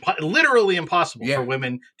 It's literally impossible for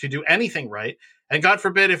women to do anything right. And God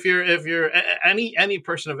forbid if you're any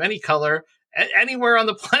person of any color anywhere on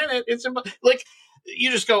the planet, it's like, you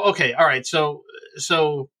just go, okay, all right. So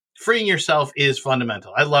freeing yourself is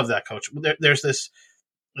fundamental. I love that, Coach. There's this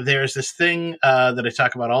thing that I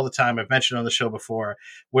talk about all the time. I've mentioned on the show before,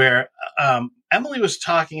 where Emily was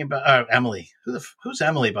talking about Emily. Who's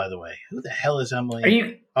Emily, by the way? Who the hell is Emily? Are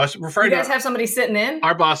you? I was referring. You guys have somebody sitting in?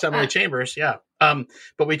 Our boss, Emily Chambers. Yeah.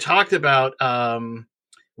 But we talked about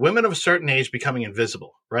women of a certain age becoming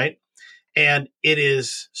invisible, right? And it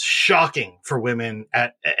is shocking for women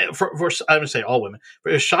for I would say all women,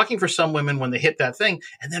 but it's shocking for some women when they hit that thing.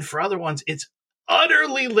 And then for other ones, it's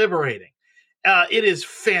utterly liberating. It is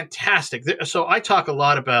fantastic. So I talk a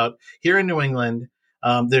lot about here in New England.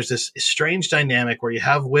 There's this strange dynamic where you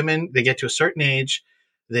have women, they get to a certain age,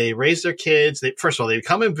 they raise their kids. First of all, they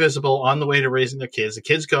become invisible on the way to raising their kids. The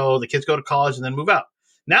kids go to college and then move out.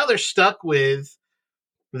 Now they're stuck with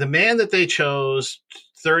the man that they chose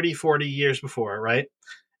 30, 40 years before, right?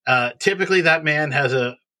 Typically that man has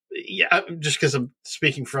just because I'm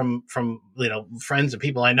speaking from friends and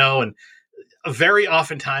people I know, and very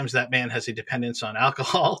oftentimes that man has a dependence on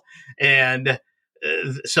alcohol. And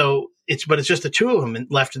so it's just the two of them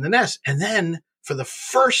left in the nest. And then for the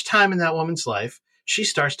first time in that woman's life, she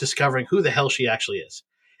starts discovering who the hell she actually is.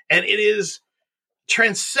 And it is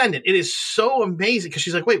transcendent. It is so amazing because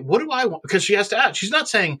she's like, wait, what do I want? Because she has to ask. She's not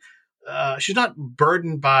saying, she's not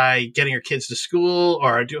burdened by getting her kids to school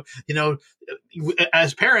or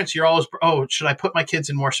as parents, you're always, should I put my kids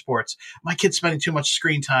in more sports? My kid's spending too much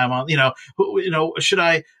screen time on, should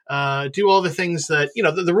I do all the things that,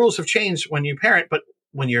 the rules have changed when you parent, but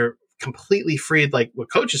when you're completely freed, like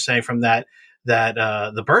what Coach is saying, from that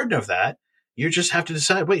the burden of that, you just have to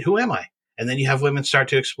decide, wait, who am I? And then you have women start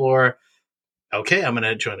to explore, okay, I'm going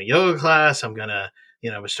to join a yoga class. I'm going to,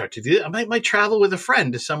 start to do, I might travel with a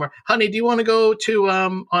friend to somewhere. Honey, do you want to go to,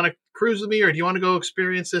 on a cruise with me, or do you want to go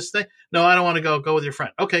experience this thing? No, I don't want to go with your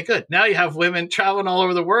friend. Okay, good. Now you have women traveling all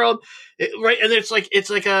over the world. Right. And it's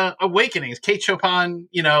like a awakening. It's Kate Chopin,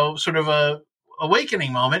 sort of a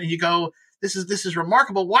awakening moment. And you go, this is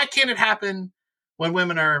remarkable. Why can't it happen when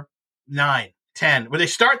women are 9, 10, where they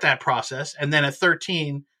start that process, and then at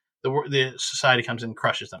 13, the society comes in and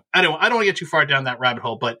crushes them. I don't want to get too far down that rabbit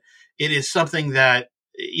hole, but it is something that,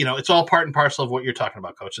 it's all part and parcel of what you're talking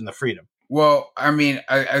about, Coach, and the freedom. Well, I mean,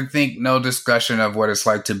 I think no discussion of what it's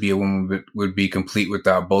like to be a woman would be complete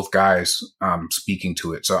without both guys speaking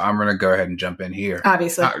to it. So I'm going to go ahead and jump in here.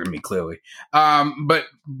 Obviously, clearly. But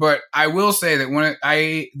I will say that when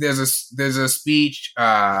there's a speech,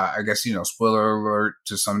 I guess, spoiler alert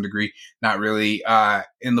to some degree, not really,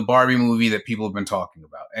 in the Barbie movie that people have been talking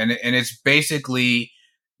about, and it's basically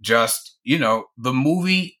just, the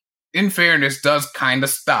movie, in fairness, does kind of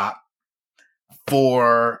stop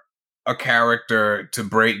for a character to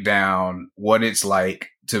break down what it's like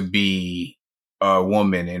to be a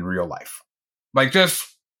woman in real life.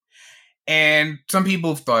 And some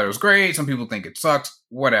people thought it was great. Some people think it sucks,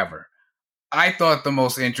 whatever. I thought the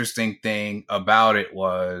most interesting thing about it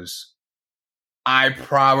was I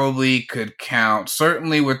probably could count,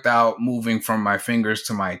 certainly without moving from my fingers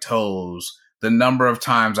to my toes, the number of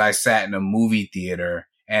times I sat in a movie theater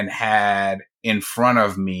and had in front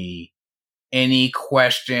of me any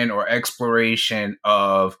question or exploration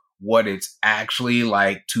of what it's actually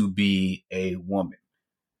like to be a woman.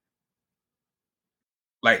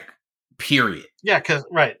 Period. Yeah, because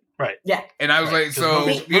right. Yeah. And I was like, so,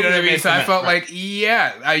 movies, you know what I mean? So I felt right. like,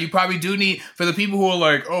 yeah, you probably do need, for the people who are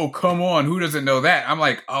like, oh, come on, who doesn't know that? I'm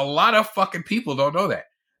like, a lot of fucking people don't know that.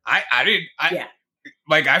 I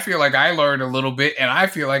feel like I learned a little bit, and I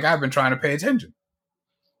feel like I've been trying to pay attention.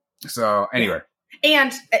 So anyway.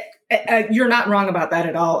 And you're not wrong about that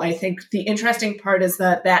at all. I think the interesting part is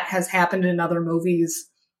that has happened in other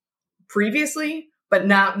movies previously, but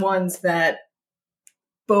not ones that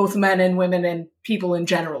both men and women and people in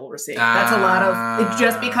general receive. That's a lot of,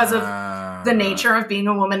 just because of the nature of being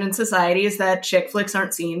a woman in society, is that chick flicks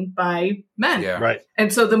aren't seen by men. Yeah. Right.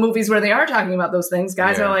 And so the movies where they are talking about those things,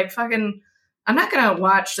 guys are like, fucking, I'm not going to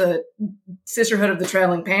watch the Sisterhood of the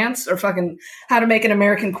Trailing Pants or fucking How to Make an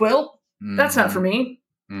American Quilt. Mm-hmm. That's not for me.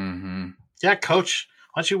 Mm-hmm. Yeah, Coach,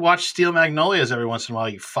 why don't you watch Steel Magnolias every once in a while,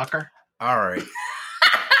 you fucker? All right.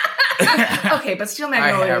 Okay, but Steel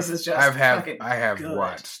Magnolias is just I have good.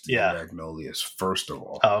 watched Steel Magnolias, first of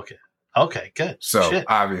all. Oh, okay. Okay, good. So, Shit.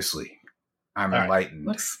 Obviously, I'm enlightened,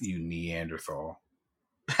 right. you Neanderthal.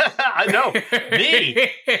 I know. Me.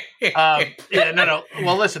 No.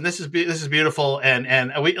 Well, listen, this is beautiful.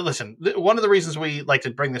 And we listen, one of the reasons we like to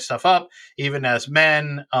bring this stuff up, even as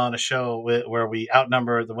men on a show where we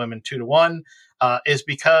outnumber the women 2-1, is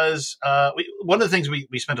because one of the things we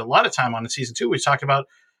spent a lot of time on in season 2, we talked about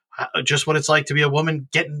just what it's like to be a woman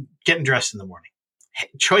getting dressed in the morning.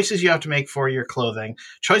 choices you have to make for your clothing,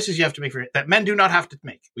 choices you have to make that men do not have to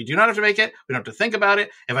make. We do not have to make it. We don't have to think about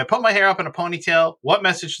it. If I put my hair up in a ponytail, what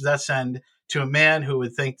message does that send to a man who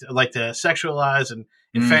would like to sexualize and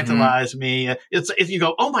infantilize me? It's if you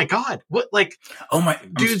go, oh my God, what, like, oh my,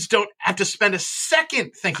 dudes don't have to spend a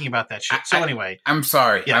second thinking about that shit. Anyway, I'm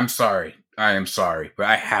sorry. Yeah. I'm sorry. I am sorry, but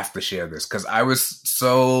I have to share this because I was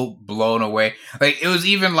so blown away. Like, it was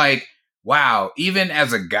even like, wow, even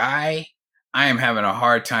as a guy, I am having a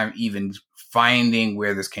hard time even finding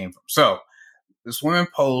where this came from. So this woman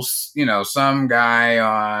posts, some guy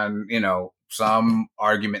on, some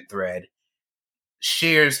argument thread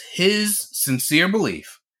shares his sincere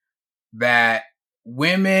belief that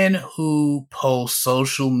women who post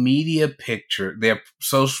social media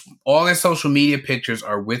all their social media pictures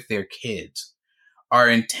are with their kids, are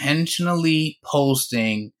intentionally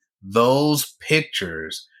posting those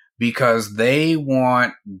pictures because they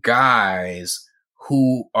want guys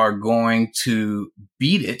who are going to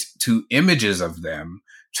beat it to images of them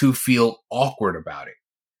to feel awkward about it.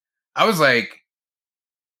 I was like,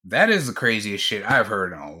 that is the craziest shit I've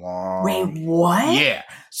heard in a long. Wait, what? Yeah.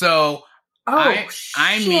 So I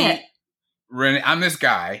shit. meet Renee. I'm this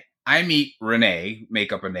guy. I meet Renee,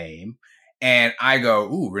 make up a name, and I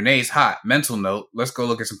go, ooh, Renee's hot. Mental note, let's go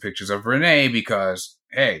look at some pictures of Renee because,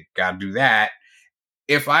 hey, gotta do that.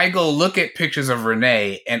 If I go look at pictures of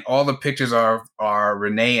Renee and all the pictures are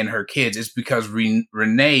Renee and her kids, it's because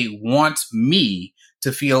Renee wants me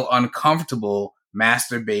to feel uncomfortable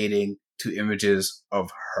masturbating to images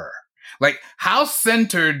of her. Like, how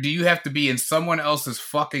centered do you have to be in someone else's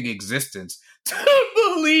fucking existence to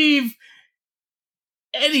believe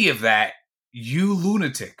any of that, you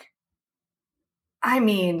lunatic? I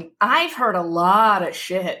mean, I've heard a lot of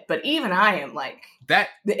shit, but even I am like,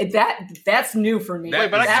 that's new for me.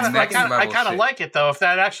 Wait, but I kind of like it though. If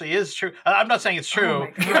that actually is true, I'm not saying it's true.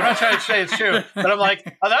 I'm not trying to say it's true, but I'm like,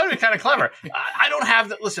 oh, that would be kind of clever. I don't have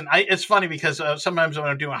that. Listen, it's funny because sometimes when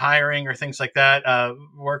I'm doing hiring or things like that,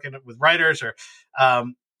 working with writers, or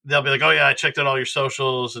they'll be like, oh yeah, I checked out all your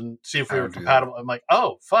socials and see if we were compatible. I'm like,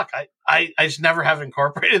 oh fuck, I just never have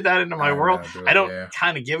incorporated that into my world. I don't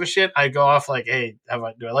kind of give a shit. I go off like, hey,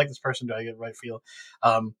 do I like this person? Do I get the right feel?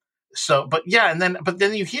 So, but yeah, but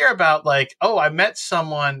then you hear about like, oh, I met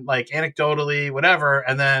someone like anecdotally, whatever,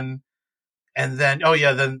 and then, oh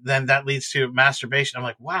yeah, then that leads to masturbation. I'm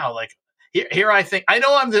like, wow, like here I think I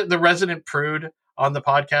know I'm the resident prude on the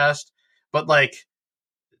podcast, but like,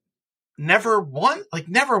 it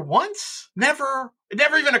never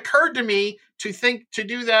even occurred to me to think to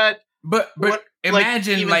do that. But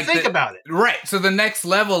imagine like think about it, right? So the next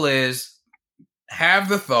level is have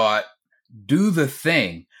the thought, do the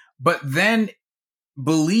thing. But then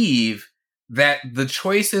believe that the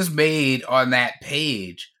choices made on that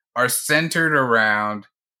page are centered around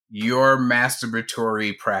your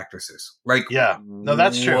masturbatory practices. Like, yeah, no,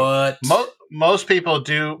 that's true. Most people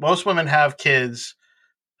do. Most women have kids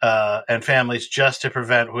and families just to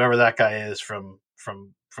prevent whoever that guy is from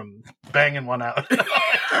banging one out.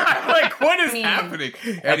 Like, what is happening?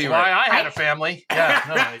 That's why I had a family.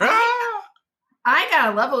 Yeah, no, I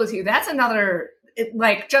gotta level with you. That's another.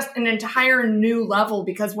 Like just an entire new level,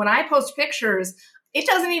 because when I post pictures, it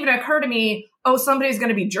doesn't even occur to me, oh, somebody's going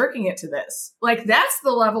to be jerking it to this. Like, that's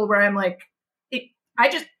the level where I'm like, I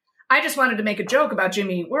just wanted to make a joke about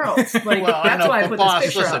Jimmy Eat Worlds. Like, well, that's why I put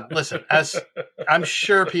this picture up. Listen, as I'm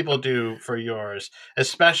sure people do for yours,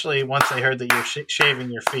 especially once they heard that you're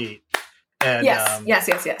shaving your feet. And, yes.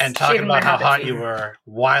 And talking about how hot you were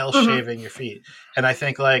while shaving your feet. And I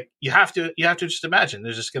think like you have to just imagine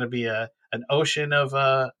there's just going to be an ocean of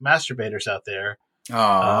masturbators out there.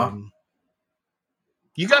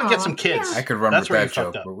 You got to get some kids. Yeah. I could run with that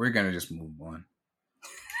joke, but we're going to just move on.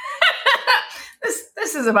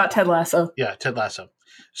 This is about Ted Lasso. Yeah, Ted Lasso.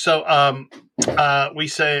 So we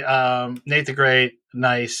say Nate the Great,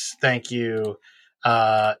 nice, thank you.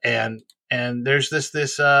 And there's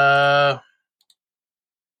this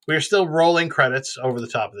we're still rolling credits over the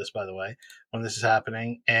top of this, by the way, when this is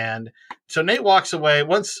happening. And so Nate walks away.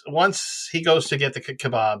 Once he goes to get the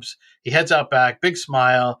kebabs, he heads out back, big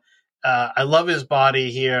smile. I love his body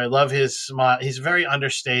here. I love his smile. He's very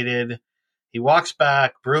understated. He walks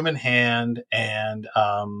back, broom in hand, and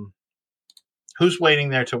who's waiting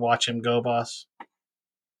there to watch him go, boss?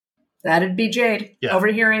 That'd be Jade,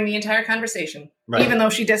 overhearing the entire conversation, right. Even though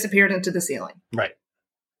she disappeared into the ceiling. Right.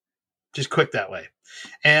 Just quick that way.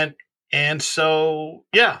 And so,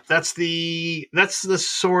 yeah, that's the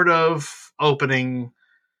sort of opening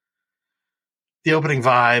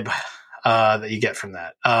vibe that you get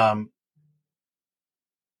I'm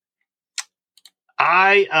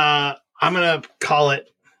I'm going to call it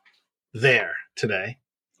there today.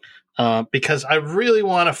 Because I really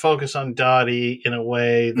want to focus on Dottie in a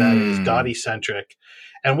way that is Dottie-centric.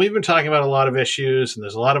 And we've been talking about a lot of issues, and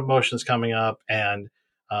there's a lot of emotions coming up. And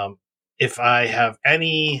if I have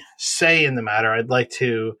any say in the matter, I'd like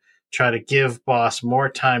to try to give Boss more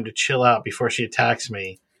time to chill out before she attacks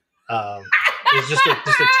me. It's just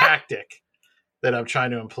a tactic that I'm trying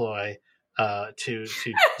to employ to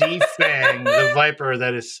defang the viper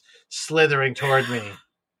that is slithering toward me.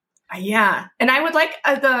 Yeah. And I would like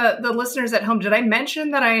the listeners at home, did I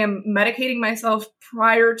mention that I am medicating myself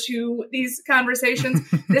prior to these conversations?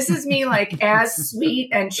 This is me like as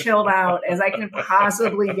sweet and chilled out as I can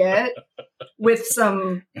possibly get with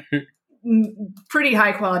some pretty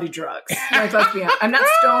high quality drugs. Like, let's be honest. I'm not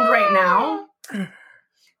stoned right now,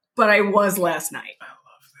 but I was last night. I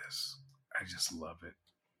love this. I just love it.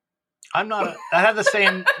 I have the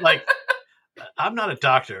same, like, I'm not a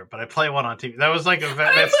doctor, but I play one on TV. That was like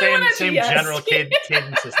that same general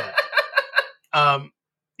cadence as that.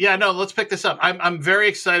 Yeah, no, let's pick this up. I'm very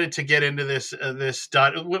excited to get into this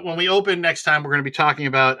dot. When we open next time, we're going to be talking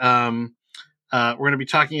about when we're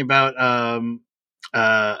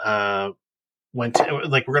going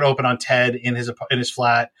to open on Ted in his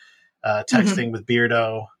flat, texting with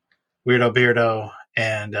Weirdo,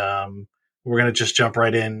 and we're going to just jump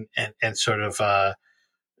right in and sort of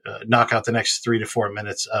knock out the next 3 to 4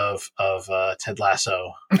 minutes of Ted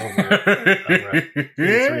Lasso over a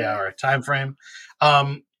 3-hour time frame.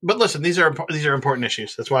 But listen, these are important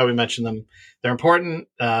issues. That's why we mention them. They're important.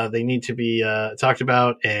 They need to be talked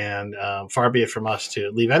about, and far be it from us to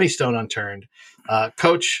leave any stone unturned.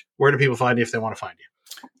 Coach, where do people find you if they want to find you?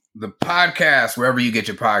 The podcast, wherever you get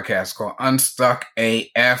your podcasts, called Unstuck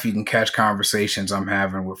AF. You can catch conversations I'm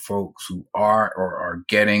having with folks who are or are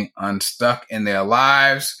getting unstuck in their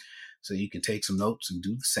lives, so you can take some notes and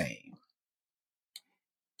do the same.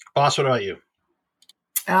 Boss, what about you?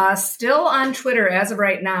 Still on Twitter as of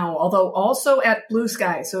right now, although also at Blue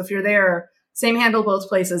Sky. So if you're there, same handle both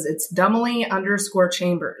places. It's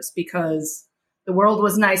Dummily_Chambers, because the world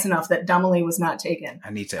was nice enough that Dummily was not taken. I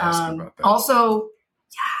need to ask you about that. Also,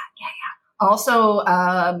 Also,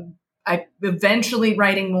 I'm eventually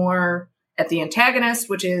writing more at The Antagonist,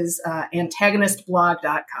 which is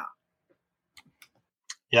antagonistblog.com.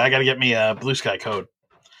 Yeah, I got to get me a Blue Sky code.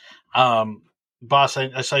 Boss,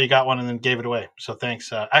 I saw you got one and then gave it away. So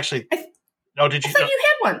thanks. Actually, did you? I thought you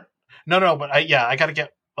had one. No, but I got to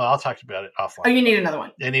get. Well, I'll talk about it offline. Oh, you need another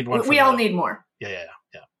one. I need one. We all need more. Yeah.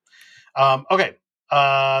 Okay.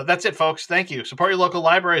 That's it, folks. Thank you. Support your local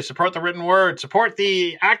library. Support the written word. Support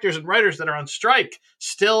the actors and writers that are on strike,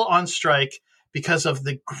 still on strike because of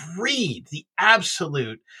the greed, the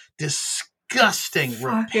absolute disgusting,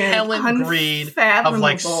 repellent greed of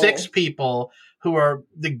like 6 people who are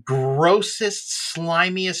the grossest,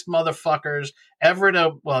 slimiest motherfuckers ever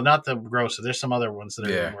to, well, not the grossest. There's some other ones that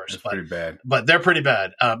are even worse. Pretty bad. But they're pretty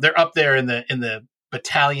bad. They're up there in the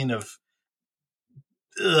battalion of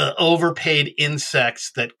overpaid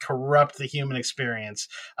insects that corrupt the human experience.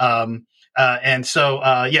 And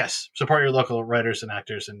so, yes, support your local writers and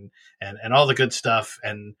actors and all the good stuff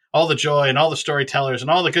and all the joy and all the storytellers and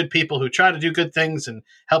all the good people who try to do good things and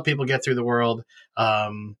help people get through the world.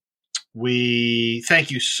 We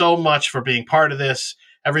thank you so much for being part of this.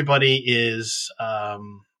 Everybody is,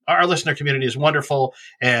 our listener community is wonderful,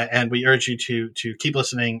 and we urge you to keep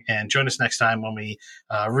listening and join us next time when we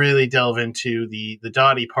really delve into the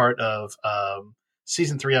Dottie part of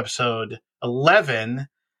season 3, episode 11.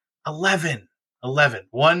 11.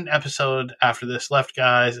 One episode after this left,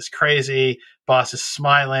 guys. It's crazy. Boss is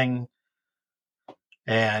smiling,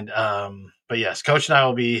 and but yes, Coach and I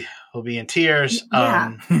will be in tears.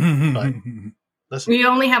 Yeah. But listen, we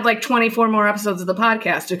only have like 24 more episodes of the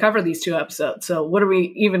podcast to cover these 2 episodes. So what are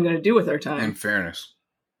we even going to do with our time? In fairness,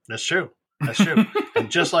 that's true.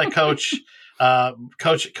 And just like coaching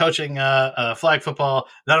flag football,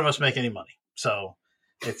 none of us make any money. So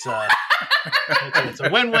it's it's a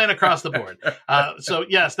win-win across the board. So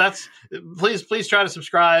yes, please try to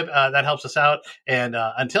subscribe. That helps us out. And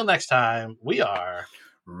until next time, we are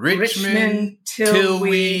Richmond till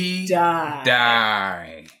we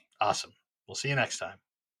die. Awesome. We'll see you next time.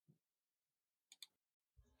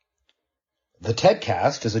 The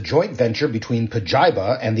TEDcast is a joint venture between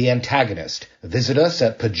Pajiba and The Antagonist. Visit us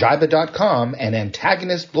at pajiba.com and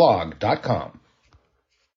antagonistblog.com.